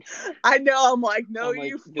fine. I know. I'm like, no, I'm like,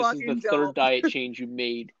 you this is the fucking third don't. diet change you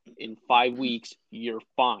made in 5 weeks. You're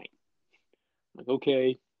fine. I'm like,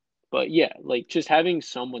 okay. But yeah, like just having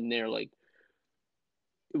someone there, like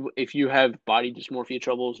if you have body dysmorphia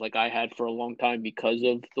troubles like I had for a long time because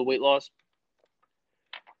of the weight loss,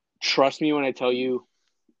 trust me when I tell you,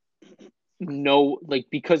 no, like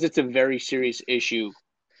because it's a very serious issue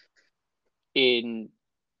in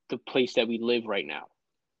the place that we live right now.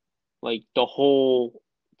 Like the whole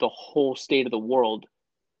state of the world,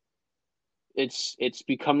 it's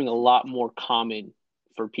becoming a lot more common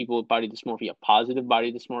for people with body dysmorphia, positive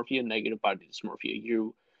body dysmorphia, negative body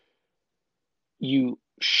dysmorphia. You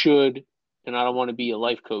should, and I don't want to be a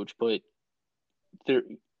life coach, but there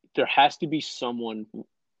there has to be someone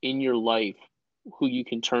in your life who you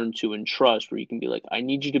can turn to and trust, where you can be like, I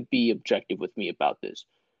need you to be objective with me about this.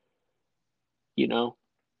 You know?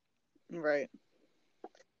 Right.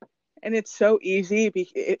 And it's so easy.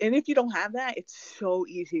 And if you don't have that, it's so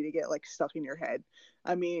easy to get like stuck in your head.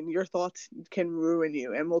 I mean, your thoughts can ruin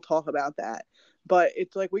you, and we'll talk about that. But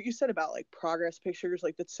it's like what you said about like progress pictures,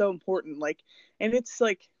 like that's so important. Like, and it's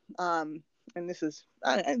like, and this is,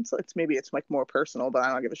 it's maybe it's like more personal, but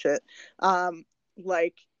I don't give a shit.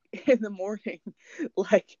 Like in the morning,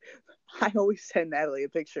 like I always send Natalie a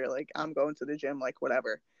picture, like I'm going to the gym, like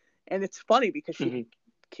whatever. And it's funny because she Mm-hmm.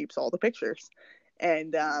 keeps all the pictures.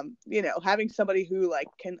 And having somebody who like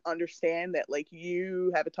can understand that like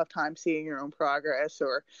you have a tough time seeing your own progress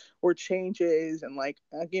or changes, and like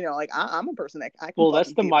like I'm a person that I can Well, that's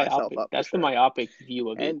fucking the beat myself myopic. up for That's the sure. myopic view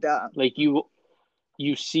of it. And Like you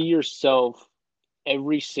see yourself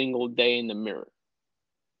every single day in the mirror.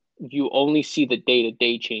 You only see the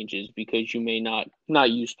day-to-day changes because you may not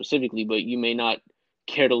you specifically, but you may not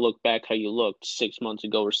care to look back how you looked 6 months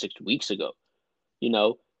ago or 6 weeks ago, you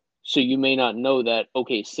know? So you may not know that,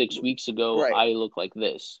 okay, 6 weeks ago right, I look like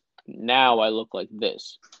this. Now I look like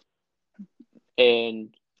this.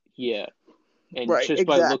 And yeah, and right, just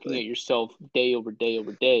by looking exactly. at yourself day over day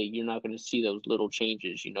over day, you're not going to see those little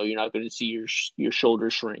changes. You know, you're not going to see your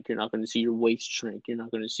shoulders shrink. You're not going to see your waist shrink. You're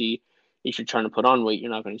not going to see, if you're trying to put on weight,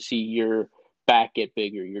 you're not going to see your back get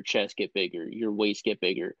bigger, your chest get bigger, your waist get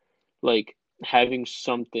bigger. Like having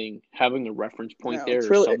a reference point No, there, it's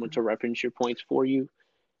or really. someone to reference your points for you.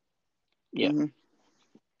 Yeah. Mhm.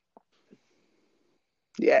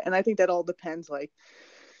 Yeah, and I think that all depends like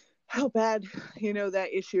how bad that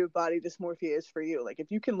issue of body dysmorphia is for you. Like if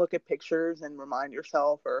you can look at pictures and remind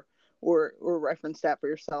yourself or reference that for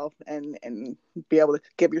yourself and be able to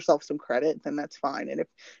give yourself some credit, then that's fine. And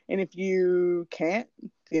if you can't,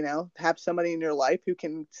 have somebody in your life who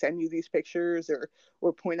can send you these pictures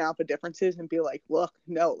or point out the differences and be like, look,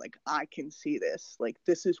 no, like I can see this, like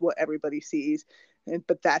this is what everybody sees,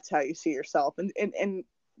 but that's how you see yourself. And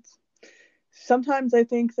sometimes I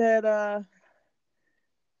think that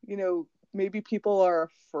maybe people are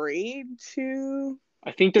afraid to.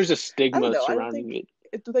 I think there's a I don't stigma know. I don't think surrounding it.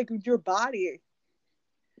 it's like your body.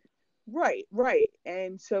 Right, right.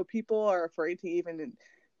 And so people are afraid to even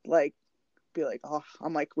like be like, oh,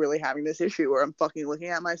 I'm like really having this issue where I'm fucking looking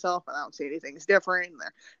at myself and I don't see anything's different,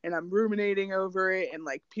 and I'm ruminating over it, and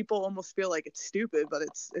like people almost feel like it's stupid, but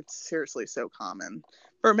it's seriously so common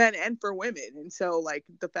for men and for women. And so like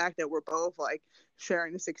the fact that we're both like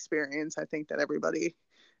sharing this experience, I think that everybody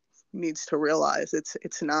needs to realize it's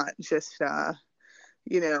not just like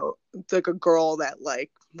a girl that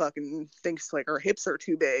like fucking thinks like her hips are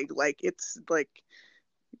too big. Like it's like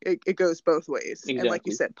it goes both ways, and like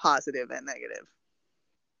you Exactly. said, positive and negative.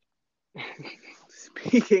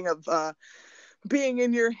 Speaking of being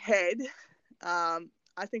in your head,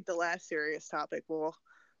 I think the last serious topic we'll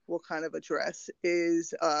kind of address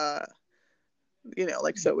is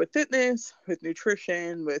like, so with fitness, with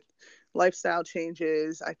nutrition, with lifestyle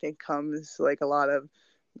changes, I think comes like a lot of,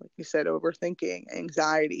 like you said, overthinking,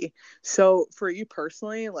 anxiety. So for you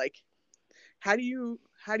personally, like, how do you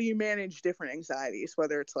manage different anxieties,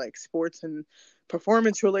 whether it's like sports and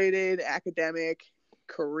performance related, academic,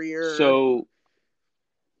 career? So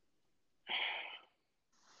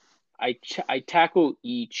I tackle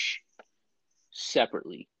each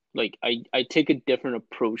separately. Like I take a different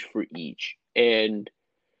approach for each. And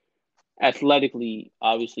athletically,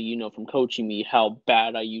 obviously, from coaching me how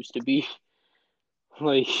bad I used to be.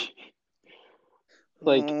 like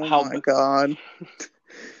like Oh how my God.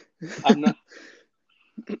 I'm not.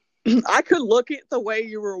 I could look at the way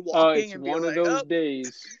you were walking It's and be one of like, those oh,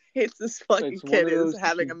 days. it's this fucking It's one kid of is those.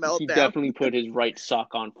 having a He meltdown. definitely put his right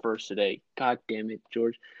sock on first today. God damn it,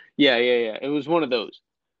 George. Yeah. It was one of those.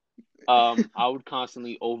 I would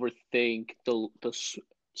constantly overthink the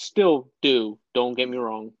still do. Don't get me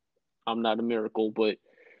wrong. I'm not a miracle, but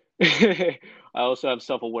I also have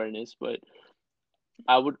self-awareness, but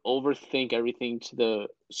I would overthink everything to the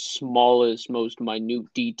smallest, most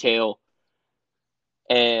minute detail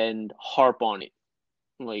and harp on it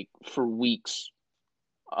like for weeks.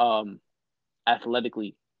 Um,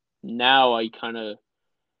 athletically. Now I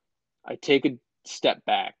take a step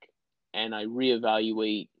back and I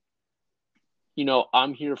reevaluate.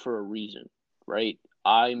 I'm here for a reason, right?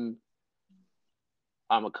 I'm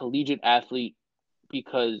a collegiate athlete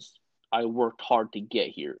because I worked hard to get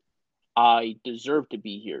here. I deserve to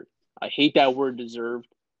be here. I hate that word deserved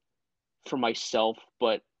for myself,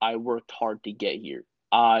 but I worked hard to get here.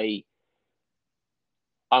 I'm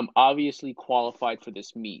obviously qualified for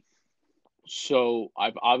this meet. So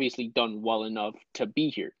I've obviously done well enough to be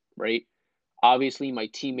here, right? Obviously my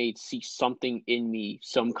teammates see something in me,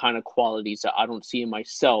 some kind of qualities that I don't see in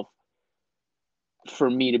myself for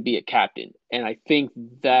me to be a captain. And I think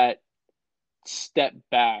that step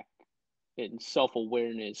back and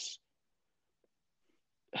self-awareness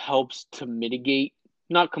helps to mitigate,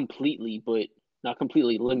 not completely, but not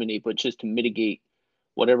completely eliminate, but just to mitigate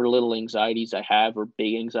whatever little anxieties I have or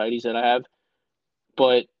big anxieties that I have.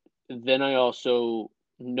 But then I also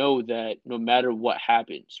know that no matter what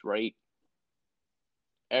happens, right?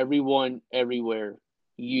 Everyone, everywhere,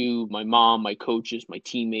 you, my mom, my coaches, my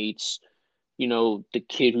teammates, the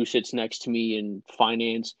kid who sits next to me in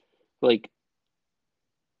finance, like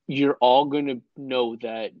you're all going to know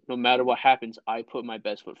that no matter what happens, I put my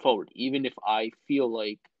best foot forward. Even if I feel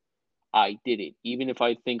like I did it, even if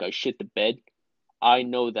I think I shit the bed, I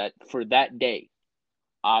know that for that day,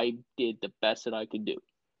 I did the best that I could do.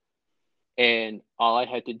 And all I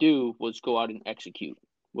had to do was go out and execute,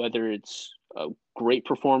 whether it's a great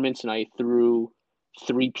performance and I threw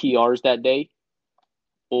 3 PRs that day,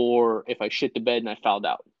 or if I shit the bed and I fouled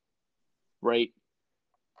out, right?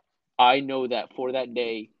 I know that for that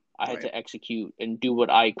day, I had Right. to execute and do what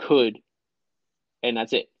I could, and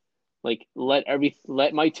that's it. Like let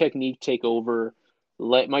my technique take over,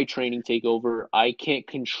 let my training take over. I can't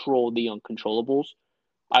control the uncontrollables.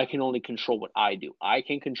 I can only control what I do. I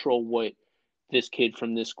can control what this kid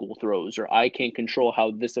from this school throws, or I can't control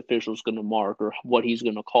how this official is going to mark, or what he's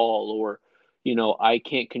going to call, or I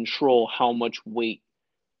can't control how much weight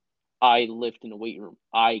I lift in the weight room.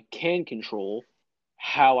 I can control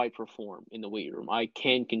how I perform in the weight room. I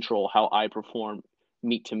can control how I perform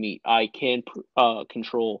meet to meet. I can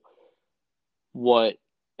control what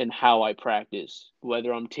and how I practice,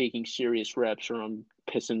 whether I'm taking serious reps or I'm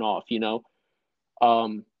pissing off.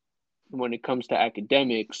 Um, when it comes to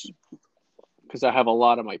academics, because I have a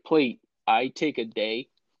lot on my plate, I take a day,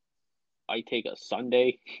 I take a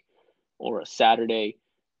Sunday or a Saturday,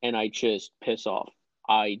 and I just piss off.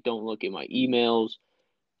 I don't look at my emails.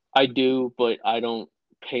 I do, but I don't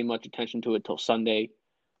pay much attention to it till Sunday.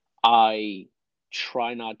 I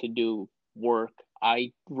try not to do work.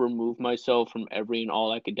 I remove myself from every and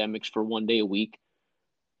all academics for one day a week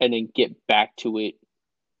and then get back to it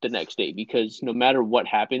the next day because no matter what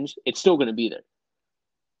happens, it's still going to be there.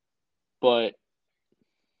 But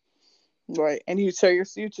Right. And you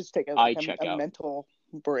just take I a, check a out. mental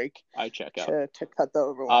break I check out. to cut the I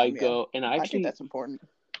overwhelm. Yeah. go, and I think actually, that's important.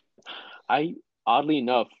 I oddly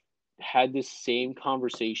enough had this same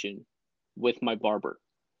conversation with my barber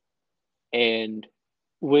and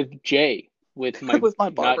with Jay, with my With my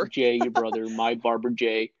not barber. Jay, your brother, my barber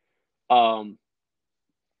Jay. Um,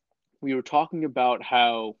 we were talking about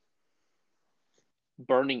how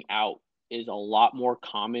burning out is a lot more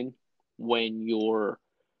common when you're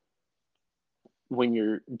when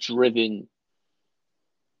you're driven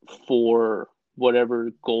for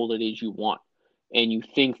whatever goal it is you want. And you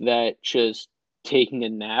think that just taking a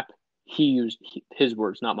nap, he used his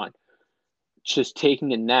words, not mine, just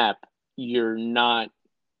taking a nap, you're not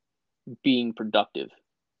being productive.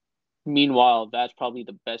 Meanwhile, that's probably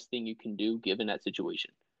the best thing you can do given that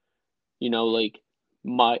situation. Like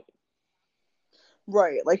my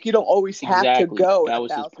Right. Like you don't always have to exactly go that a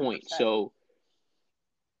was his thousand point. percent. So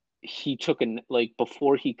he took like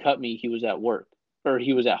before he cut me, he was at work or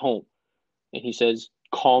he was at home, and he says,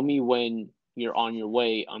 "Call me when you're on your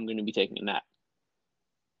way. I'm going to be taking a nap."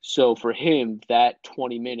 So for him, that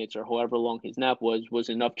 20 minutes or however long his nap was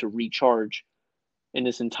enough to recharge. And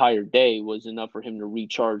this entire day was enough for him to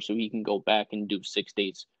recharge so he can go back and do 6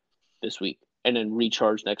 days this week and then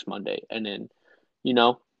recharge next Monday. And then, you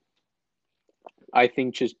know, I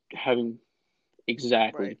think just having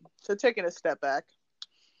exactly, Right. So taking a step back.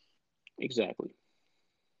 exactly.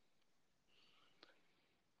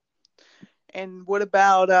 And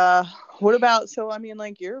so I mean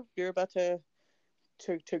like you're about to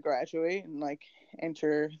graduate and like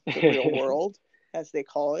enter the real world as they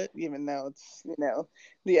call it, even though it's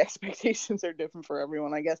the expectations are different for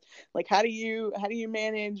everyone, I guess. Like how do you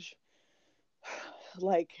manage,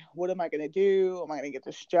 like, what am I going to do? Am I going to get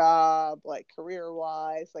this job, like career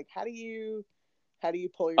wise? Like how do you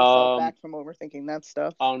pull yourself um, back from overthinking that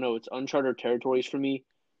stuff? I don't know. It's uncharted territories for me.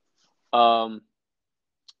 Um,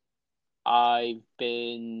 I've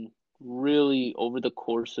been really over the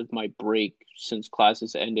course of my break since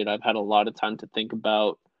classes ended, I've had a lot of time to think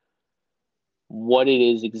about what it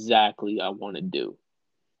is exactly I want to do.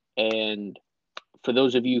 And for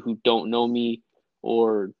those of you who don't know me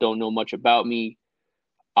or don't know much about me,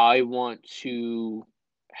 I want to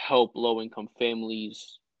help low income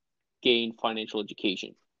families gain financial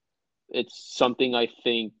education. It's something I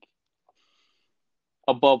think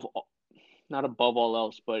above not above all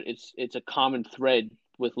else, but it's a common thread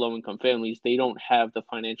with low income families. They don't have the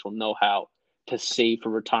financial know-how to save for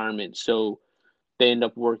retirement. So they end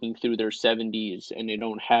up working through their 70s and they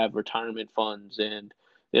don't have retirement funds and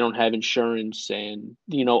they don't have insurance and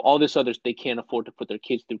all this other, they can't afford to put their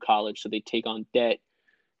kids through college, so they take on debt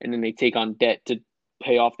and then they take on debt to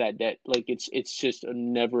pay off that debt. Like it's just a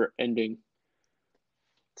never ending.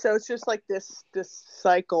 So it's just like this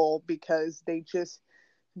cycle because they just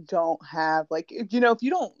don't have, like, if you're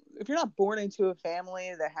not born into a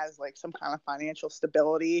family that has like some kind of financial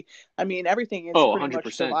stability, I mean everything is Oh, pretty much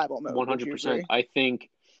 100%. survival mode. Would you 100%. agree?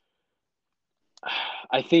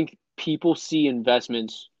 I think people see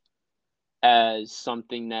investments as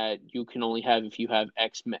something that you can only have if you have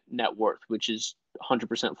X net worth, which is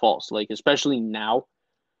 100% false. Like, especially now,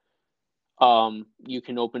 you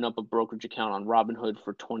can open up a brokerage account on Robinhood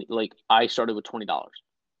for 20, like I started with $20.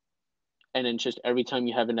 And then just every time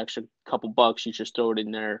you have an extra couple bucks, you just throw it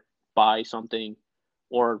in there, buy something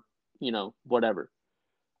or, whatever.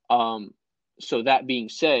 Um, so that being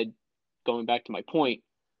said, going back to my point,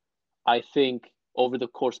 I think over the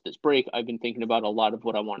course of this break, I've been thinking about a lot of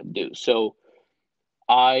what I want to do. So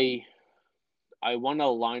I I want to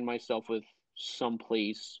align myself with some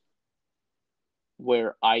place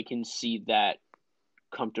where I can see that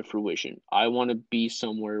come to fruition. I want to be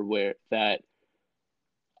somewhere where that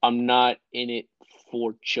I'm not in it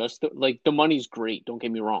for just the money's great, don't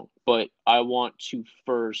get me wrong, but I want to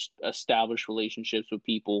first establish relationships with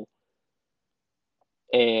people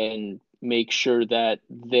and make sure that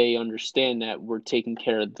they understand that we're taking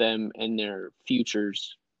care of them and their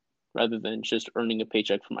futures rather than just earning a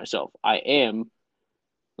paycheck for myself. I am,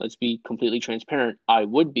 let's be completely transparent, I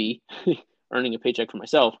would be earning a paycheck for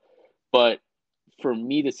myself, but for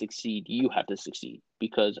me to succeed, you have to succeed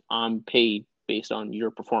because I'm paid based on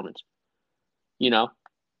your performance, you know?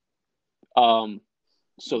 Um,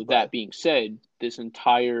 so Right. that being said, this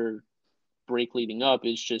entire break leading up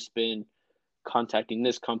has just been contacting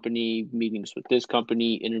this company, meetings with this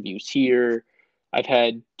company, interviews here. I've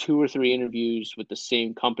had 2 or 3 interviews with the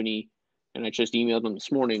same company, and I just emailed them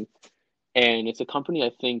this morning. And it's a company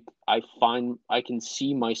I think I find I can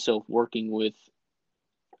see myself working with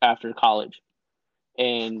after college.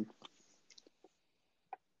 And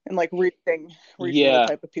And like reaching the yeah,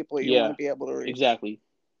 type of people you want yeah, to be able to reach. exactly.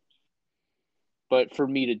 But for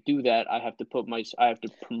me to do that, I have to I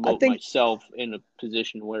promote think myself in a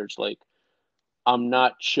position where it's like I'm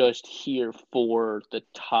not just here for the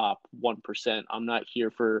top 1%. I'm not here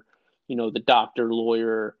for, the doctor,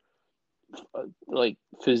 lawyer, like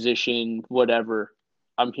physician, whatever.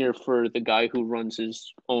 I'm here for the guy who runs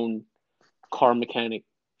his own car mechanic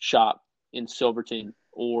shop in Silverton,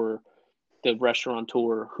 or the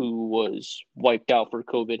restaurateur who was wiped out for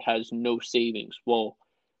COVID, has no savings. Well,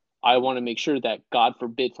 I want to make sure that, God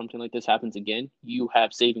forbid, something like this happens again, you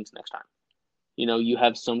have savings next time. You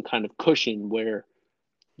have some kind of cushion where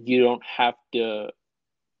you don't have to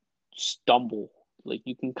stumble. Like,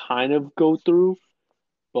 you can kind of go through,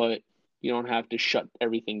 but you don't have to shut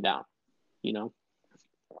everything down, you know?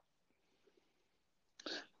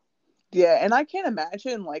 Yeah, and I can't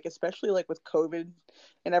imagine, like, especially like with COVID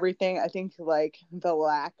and everything, I think like the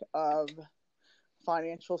lack of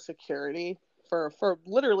financial security for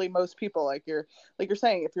literally most people, like you're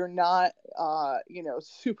saying, if you're not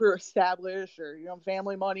super established, or you don't have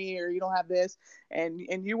family money, or you don't have this, and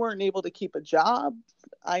you weren't able to keep a job,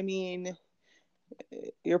 I mean,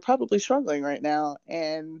 you're probably struggling right now.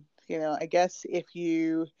 And I guess if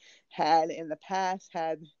you had in the past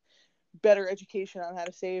had better education on how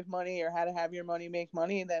to save money or how to have your money make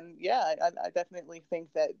money, then yeah, I definitely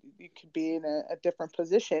think that you could be in a different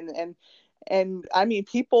position. And I mean,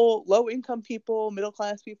 people, low income people, middle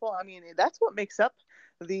class people, I mean, that's what makes up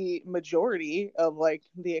the majority of like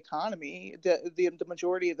the economy. The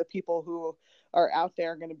majority of the people who are out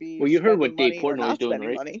there are going to be Well, you heard spending what Dave money or Portnoy is not doing, spending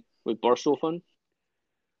right? money. With Barstool Fund.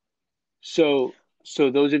 So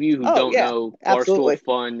those of you who Oh don't yeah, know, Barstool absolutely.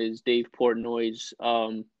 Fund is Dave Portnoy's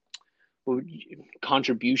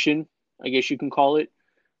contribution, I guess you can call it,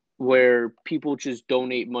 where people just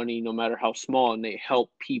donate money no matter how small, and they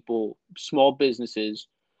help people, small businesses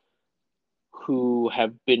who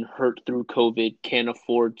have been hurt through COVID, can't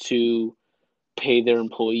afford to pay their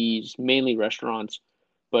employees, mainly restaurants,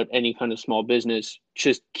 but any kind of small business,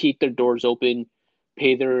 just keep their doors open,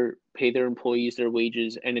 pay their employees their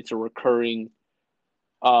wages, and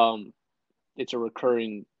um it's a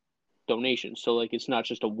recurring donation. So like, it's not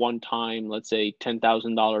just a one time, let's say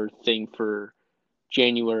 $10,000 thing for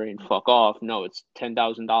January and fuck off. No, it's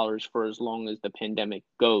 $10,000 for as long as the pandemic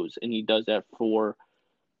goes, and he does that for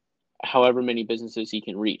however many businesses he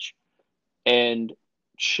can reach. And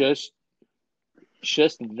just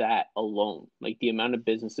that alone, like the amount of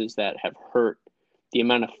businesses that have hurt, the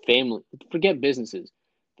amount of family, forget businesses,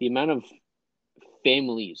 the amount of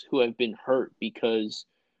families who have been hurt because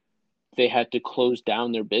they had to close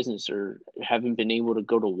down their business or haven't been able to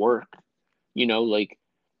go to work, like,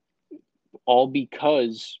 all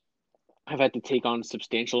because I've had to take on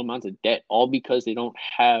substantial amounts of debt, all because they don't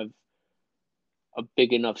have a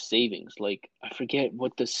big enough savings. Like, I forget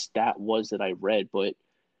what the stat was that I read, but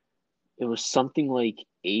it was something like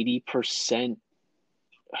 80%.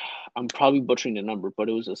 I'm probably butchering the number, but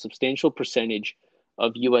it was a substantial percentage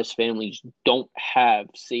of US families don't have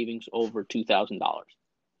savings over $2,000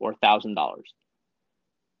 or $1,000.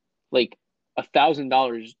 Like,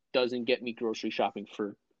 $1,000 doesn't get me grocery shopping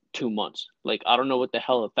for 2 months. Like, I don't know what the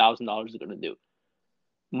hell $1,000 is going to do.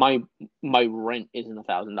 My rent isn't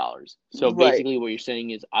 $1,000. So Right. basically, what you're saying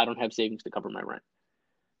is I don't have savings to cover my rent.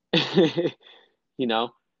 you know,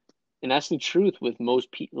 and that's the truth with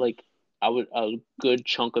most people. Like, a good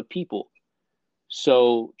chunk of people.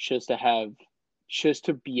 So just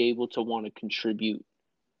to be able to want to contribute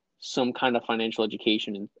some kind of financial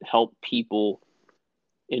education and help people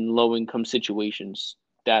in low income situations,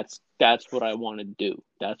 that's what I want to do.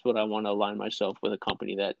 That's what I want to align myself with, a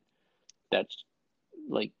company that's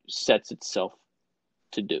like sets itself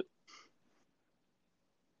to do.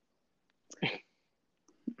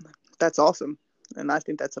 That's awesome. And I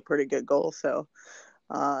think that's a pretty good goal. So,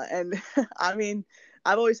 and I mean,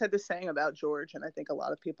 I've always had this saying about George, and I think a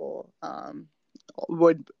lot of people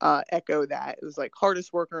would echo that. It was like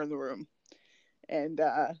hardest worker in the room. And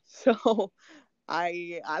so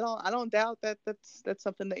I don't doubt that that's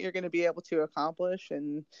something that you're going to be able to accomplish.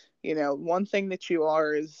 And one thing that you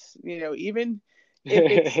are is, even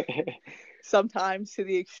if it's sometimes to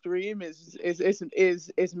the extreme, is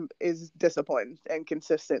disciplined and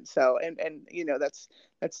consistent. So and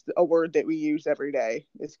that's a word that we use every day,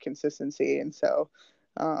 is consistency. And so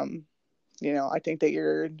I think that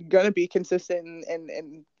you're going to be consistent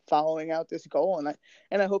and following out this goal.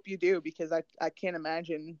 And I hope you do, because I can't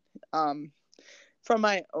imagine from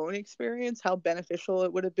my own experience how beneficial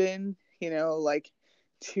it would have been, like,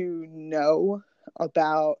 to know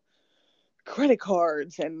about credit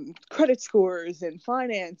cards and credit scores and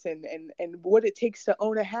finance and what it takes to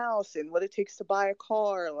own a house and what it takes to buy a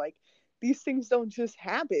car. Like, these things don't just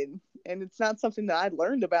happen, and it's not something that I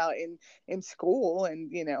learned about in school.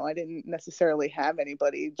 And I didn't necessarily have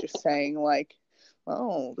anybody just saying like,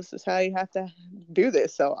 oh, this is how you have to do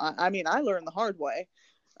this. So I mean, I learned the hard way,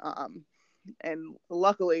 and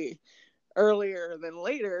luckily earlier than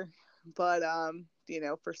later. But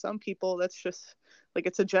for some people, that's just like,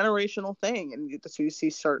 it's a generational thing. And you see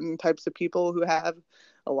certain types of people who have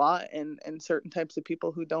a lot, and certain types of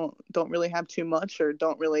people who don't really have too much, or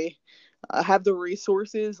don't really have the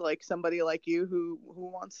resources, like somebody like you who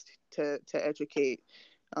wants to educate,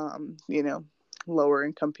 lower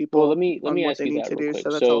income people Well, let me on what ask they you need that to real do. quick. So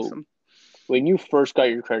that's So awesome. when you first got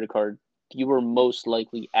your credit card, you were most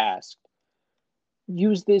likely asked,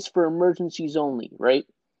 use this for emergencies only, right?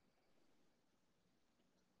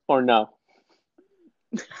 Or no?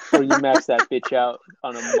 Or you max that bitch out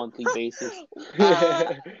on a monthly basis?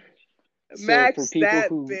 uh, So for Max people that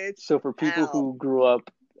who bitch out. grew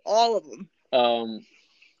up All of them.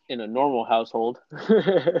 in a normal household,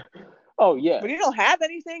 oh yeah, When you don't have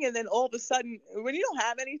anything, and then all of a sudden,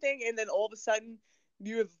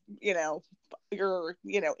 you have, you're,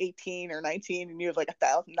 18 or 19, and you have like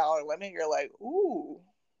 $1,000 limit. You're like, ooh,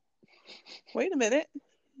 wait a minute.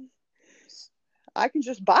 I can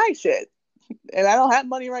just buy shit. And I don't have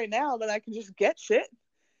money right now, but I can just get shit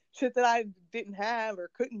that I didn't have or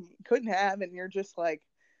couldn't have. And you're just like,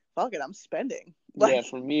 fuck it, I'm spending. yeah. Like,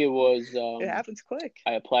 For me, it was it happens quick.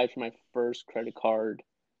 I applied for my first credit card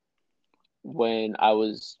when I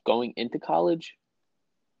was going into college.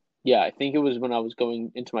 Yeah, I think it was when I was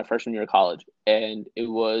going into my freshman year of college, and it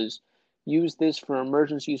was use this for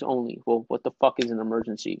emergencies only. Well, what the fuck is an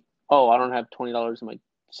emergency? Oh, I don't have $20 in my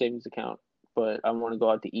savings account, but I want to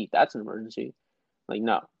go out to eat. That's an emergency. Like,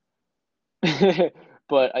 no.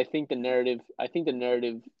 But I think the narrative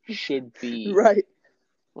should be Right.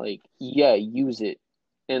 like, yeah, use it.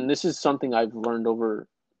 And this is something I've learned over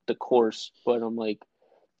the course, but I'm like,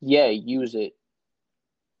 yeah, use it.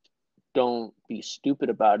 Don't be stupid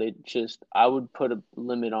about it. Just, I would put a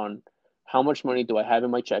limit on how much money do I have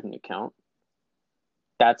in my checking account.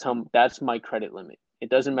 That's my credit limit. It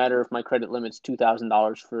doesn't matter if my credit limit's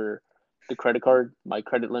 $2,000 for the credit card. My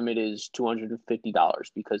credit limit is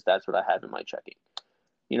 $250 because that's what I have in my checking.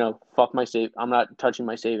 Fuck my save. I'm not touching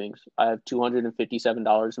my savings. I have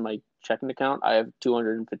 $257 in my checking account. I have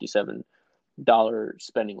 $257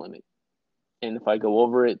 spending limit. And if I go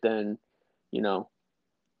over it, then, you know,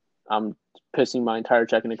 I'm pissing my entire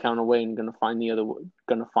checking account away and gonna find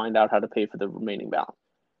out how to pay for the remaining balance.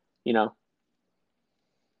 You know?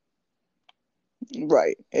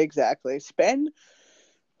 Right. Exactly. Spend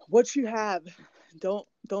what you have.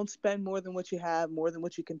 Don't spend more than what you have, more than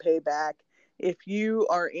what you can pay back. If you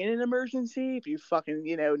are in an emergency, if you fucking,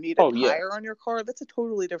 need a Oh yeah. tire on your car, that's a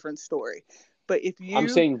totally different story. But if I'm you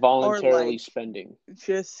saying are voluntarily like spending.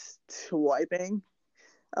 just swiping,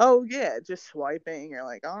 oh yeah, just swiping, you're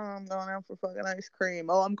like, oh, I'm going out for fucking ice cream.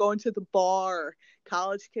 Oh, I'm going to the bar.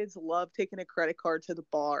 College kids love taking a credit card to the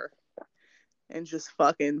bar and just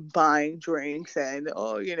fucking buying drinks and,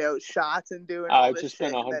 shots, and doing all I this just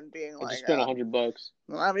spent shit, a and hundred. then being I just like, spent $100.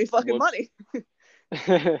 I don't have any fucking Whoops.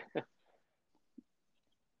 money.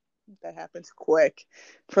 That happens quick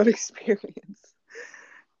from experience.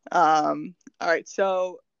 All right,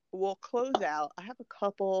 so we'll close out. I have a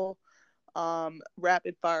couple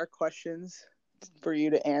rapid fire questions for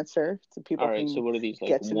you to answer so All people right. So can what are these? Like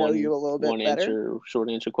get to know you a little bit one better. answer, short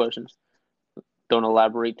answer questions? Don't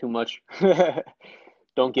elaborate too much.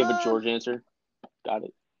 Don't give a George answer. Got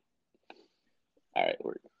it. All right.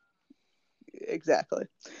 Exactly.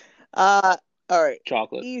 All right.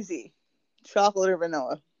 Chocolate. Easy. Chocolate or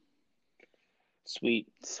vanilla? Sweet.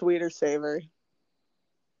 Sweet or savory?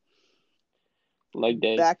 Leg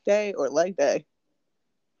day. Back day or leg day?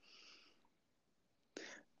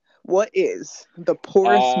 What is the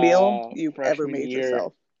poorest meal you've ever Freshman made year.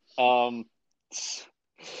 yourself? Um,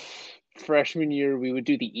 freshman year we would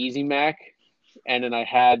do the Easy Mac, and then I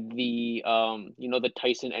had the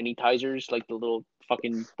Tyson Anytizers, like the little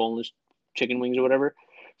fucking boneless chicken wings or whatever.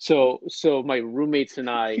 So my roommates and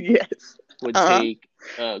I Yes. would Uh-huh. take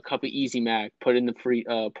a cup of Easy Mac, put in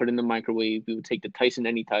the microwave. We would take the Tyson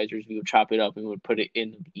Anytizers, we would chop it up, and we would put it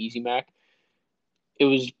in the Easy Mac. It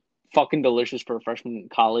was fucking delicious for a freshman in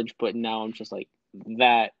college, but now I'm just like,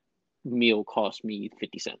 that meal cost me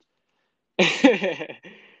 50 cents.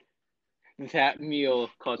 That meal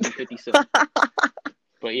cost me 50 cents.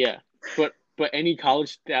 But yeah, but any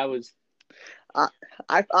college that was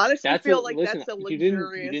I honestly that's a feel like listen. that's a You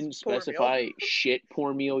luxurious didn't poor meal. specify shit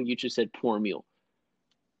poor meal. You just said poor meal.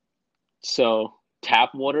 So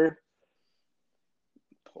tap water.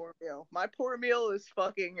 Poor meal. My poor meal is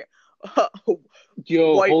fucking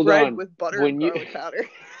Yo, white hold bread on. with butter and garlic powder.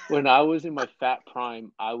 When I was in my fat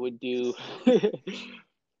prime, I would do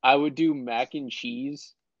I would do mac and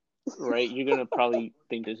cheese. Right? You're gonna probably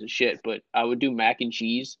think this is shit, but I would do mac and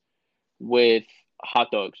cheese with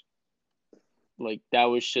hot dogs. Like that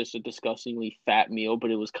was just a disgustingly fat meal,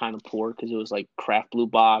 but it was kind of poor because it was like Kraft Blue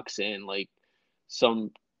Box and like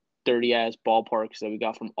some dirty ass ballparks that we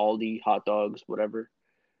got from Aldi, hot dogs, whatever.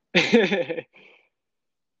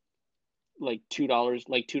 Like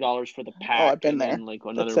 $2 for the Oh, pack, I've been and there. then like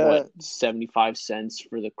That's another what 75 cents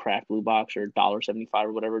for the Kraft Blue Box or $1.75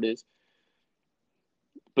 or whatever it is.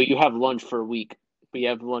 But you have lunch for a week. But you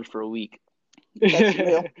have lunch for a week. that's your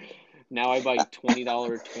meal. Now I buy $20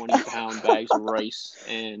 20-pound bags of rice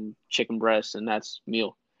and chicken breasts, and that's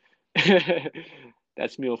meal.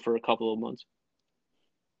 That's meal for a couple of months.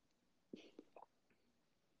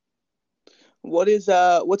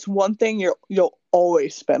 What's one thing you'll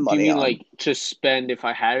always spend Do you money mean on? like to spend if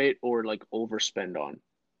I have it, or like overspend on?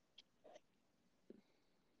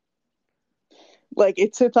 Like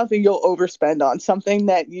it's something you'll overspend on, something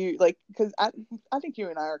that you like, because I think you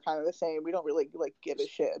and I are kind of the same. We don't really like give a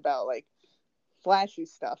shit about like flashy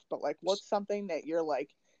stuff, but like what's something that you're like,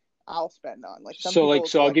 I'll spend on? Like some people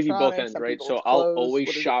it's So I'll give you both electronics, ends, some right? people So it's I'll clothes. always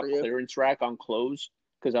What is it for shop you? clearance rack on clothes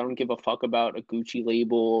because I don't give a fuck about a Gucci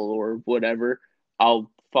label or whatever.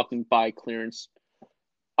 I'll fucking buy clearance.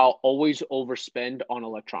 I'll always overspend on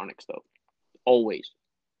electronics though. Always.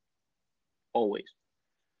 Always.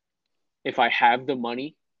 If I have the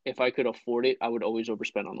money, if I could afford it, I would always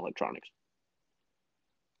overspend on electronics.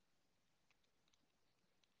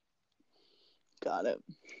 Got it.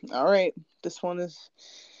 All right, this one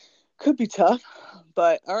could be tough,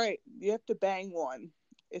 but all right, you have to bang one.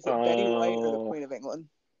 Is it Betty White or the Uh, Queen of England?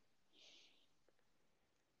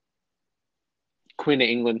 Queen of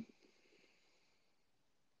England.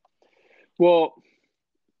 Well,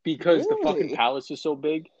 because the fucking Really? palace is so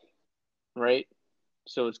big, right?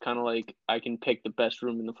 So it's kind of like I can pick the best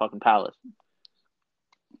room in the fucking palace.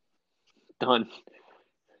 Done.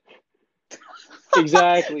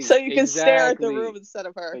 Exactly. So you can stare at the room Exactly. instead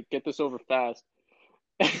of her. Like, get this over fast.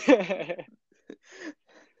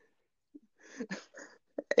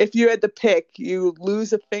 If you had to pick, you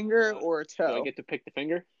lose a finger or a Do I toe. get to pick the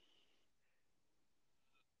finger?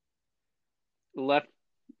 Left?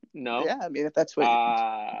 No. Yeah, I mean, if that's what. No,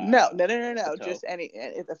 Uh, no, no, no, a no. toe. Just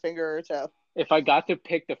if a finger or a toe. If I got to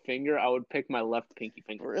pick the finger, I would pick my left pinky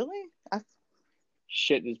finger. Really?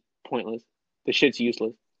 Shit is pointless. The shit's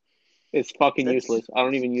useless. It's fucking That's useless. I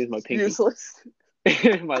don't even use my pinky. useless.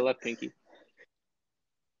 My left pinky.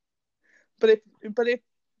 But if, but if,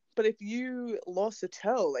 but if you lost a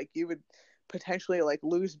toe, like you would potentially like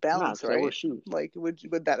lose Nah, balance, because I wear right? shoes. Like,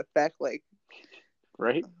 would that affect like?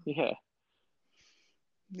 Right? Yeah.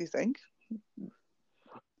 You think?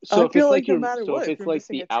 So I if feel it's like like no your, matter so what, if if it's you're like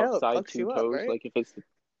missing the a toe, it outside fucks two you up, toes, right? like if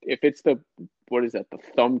it's the, what is that, the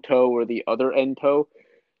thumb toe or the other end toe,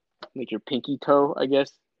 like your pinky toe, I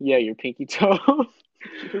guess. Yeah, your pinky toe.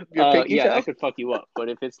 Your pinky Yeah, toe. that could fuck you up. But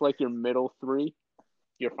if it's like your middle three,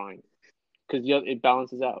 you're fine because it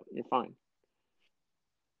balances out. You're fine.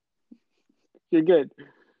 You're good.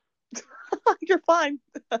 You're fine.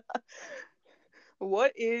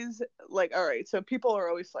 What is like, all right, so people are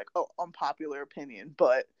always like, oh, unpopular opinion,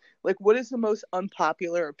 but like what is the most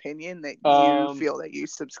unpopular opinion that you Um, feel that you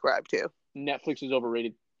subscribe to? Netflix is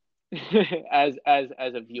overrated as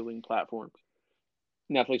a viewing platform.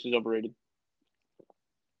 Netflix is overrated.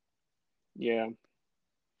 Yeah,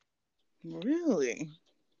 Really?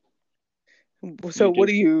 So what YouTube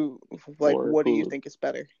do you like, or what do you Hulu. think is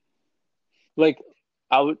better? Like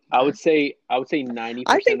I Okay. would say 90%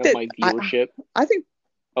 I think of that my viewership I think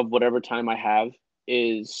of whatever time I have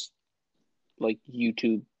is like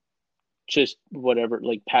YouTube, just whatever,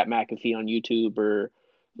 like Pat McAfee on YouTube or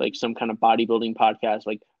like some kind of bodybuilding podcast.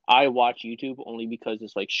 Like I watch YouTube only because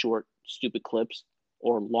it's like short, stupid clips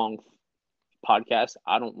or long podcasts.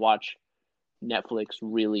 I don't watch Netflix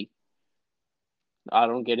really. I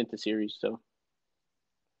don't get into series, so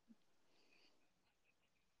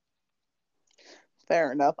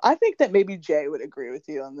fair enough. I think that maybe Jay would agree with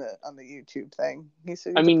you on the YouTube thing. I He's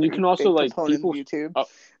a mean, you pretty can also big like proponent of YouTube.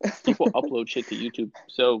 people upload shit to YouTube.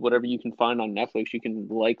 So whatever you can find on Netflix, you can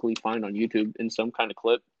likely find on YouTube in some kind of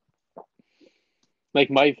clip. Like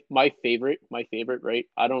my favorite, right?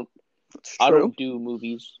 It's I true. don't do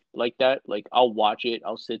movies like that. Like I'll watch it,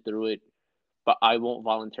 I'll sit through it, but I won't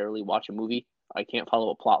voluntarily watch a movie. I can't follow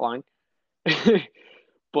a plot line.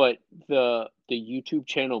 But the YouTube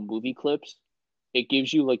channel movie clips, it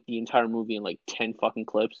gives you like the entire movie in like 10 fucking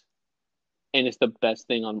clips, and it's the best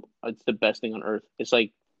thing on earth. It's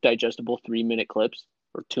like digestible 3 minute clips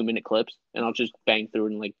or 2 minute clips, and I'll just bang through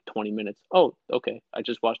it in like 20 minutes. Oh, okay. I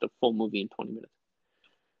just watched a full movie in 20 minutes.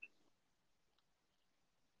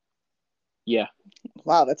 Yeah.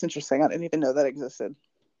 Wow, that's interesting. I didn't even know that existed.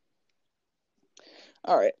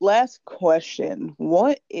 All right, last question.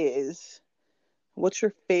 What's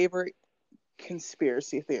your favorite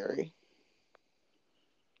conspiracy theory?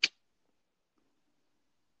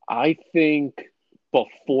 I think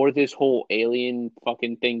before this whole alien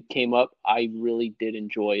fucking thing came up, I really did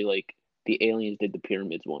enjoy like the aliens did the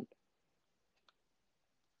pyramids one.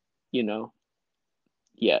 You know?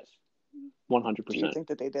 Yes. Do you 100%. think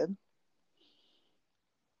that they did?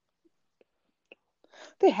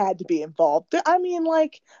 They had to be involved. I mean,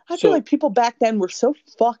 like, I feel So like people back then were so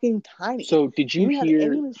fucking tiny. so did And you you had any hear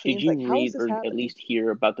did machines. you Like, how is read this or at happening? least hear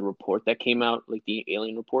about the report that came out, like the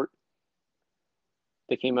alien report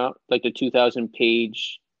that came out, like the 2000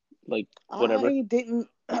 page like whatever? I didn't.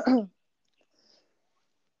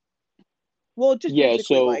 Well, just Yeah,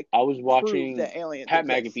 basically, so like, I was prove watching that aliens Pat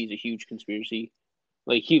exist. McAfee's a huge conspiracy.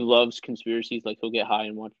 Like he loves conspiracies. Like he'll get high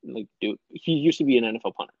and watch. Like dude, he used to be an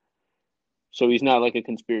NFL punter, so he's not like a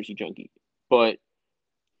conspiracy junkie. But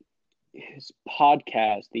his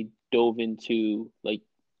podcast, they dove into like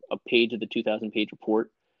a page of the 2000 page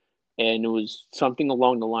report, and it was something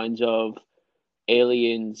along the lines of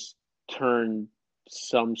aliens turn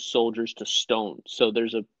some soldiers to stone. So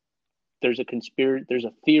there's a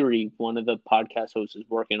theory one of the podcast hosts is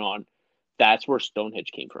working on. That's where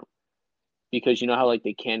Stonehenge came from, because you know how like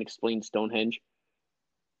they can't explain Stonehenge.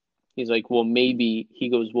 He's like, well, maybe he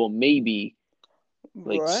goes, well, maybe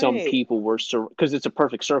like some Right. people were because it's a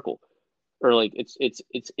perfect circle, or like it's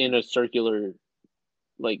in a circular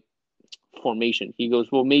like formation. He goes,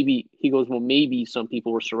 well, maybe some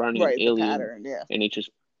people were surrounding an Right. The alien, pattern. Yeah. and it just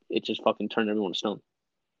fucking turned everyone to stone.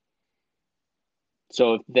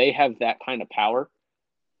 So if they have that kind of power,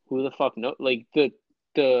 who the fuck know? Like the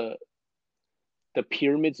the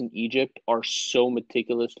pyramids in Egypt are so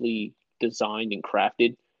meticulously designed and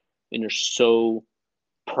crafted, and they're so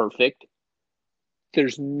perfect.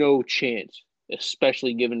 There's no chance,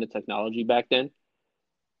 especially given the technology back then,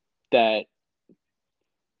 that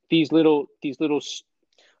these little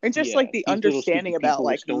And just yeah like the these little understanding stupid about people with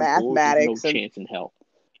like stone tools. There's no mathematics and chance in hell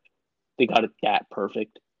they got it that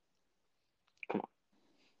perfect. Come on,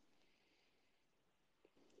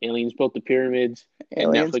 aliens built the pyramids, and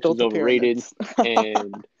aliens Netflix built is the overrated, pyramids.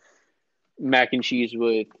 and mac and cheese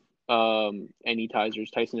with Tyson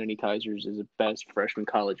Anytizers is the best freshman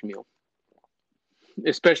college meal,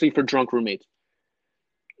 especially for drunk roommates.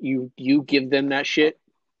 You give them that shit,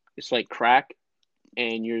 it's like crack,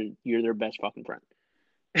 and you're their best fucking friend.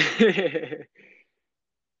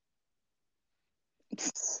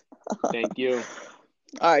 Thank you.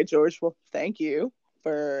 All right, George. Well, thank you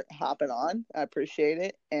for hopping on. I appreciate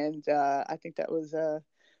it. And I think that was a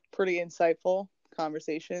pretty insightful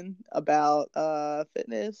conversation about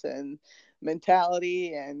fitness and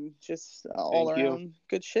mentality and just all Thank you. around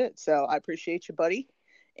good shit. So I appreciate you, buddy.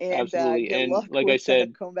 And Absolutely. good And luck like I with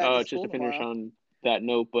said, going back to just school to finish tomorrow. on that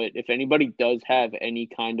note, but if anybody does have any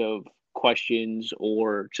kind of questions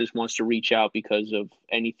or just wants to reach out because of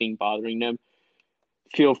anything bothering them,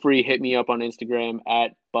 feel free, hit me up on Instagram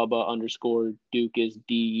at Bubba underscore Duke is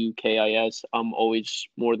Dukis. I'm always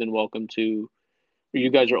more than welcome to, or you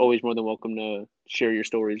guys are always more than welcome to share your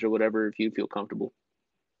stories or whatever if you feel comfortable.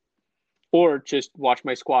 Or just watch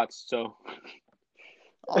my squats. So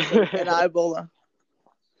Awesome. And I will,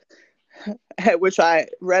 which I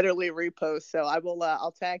readily repost. So I will,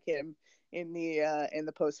 I'll tag him in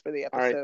the post for the all right. episode.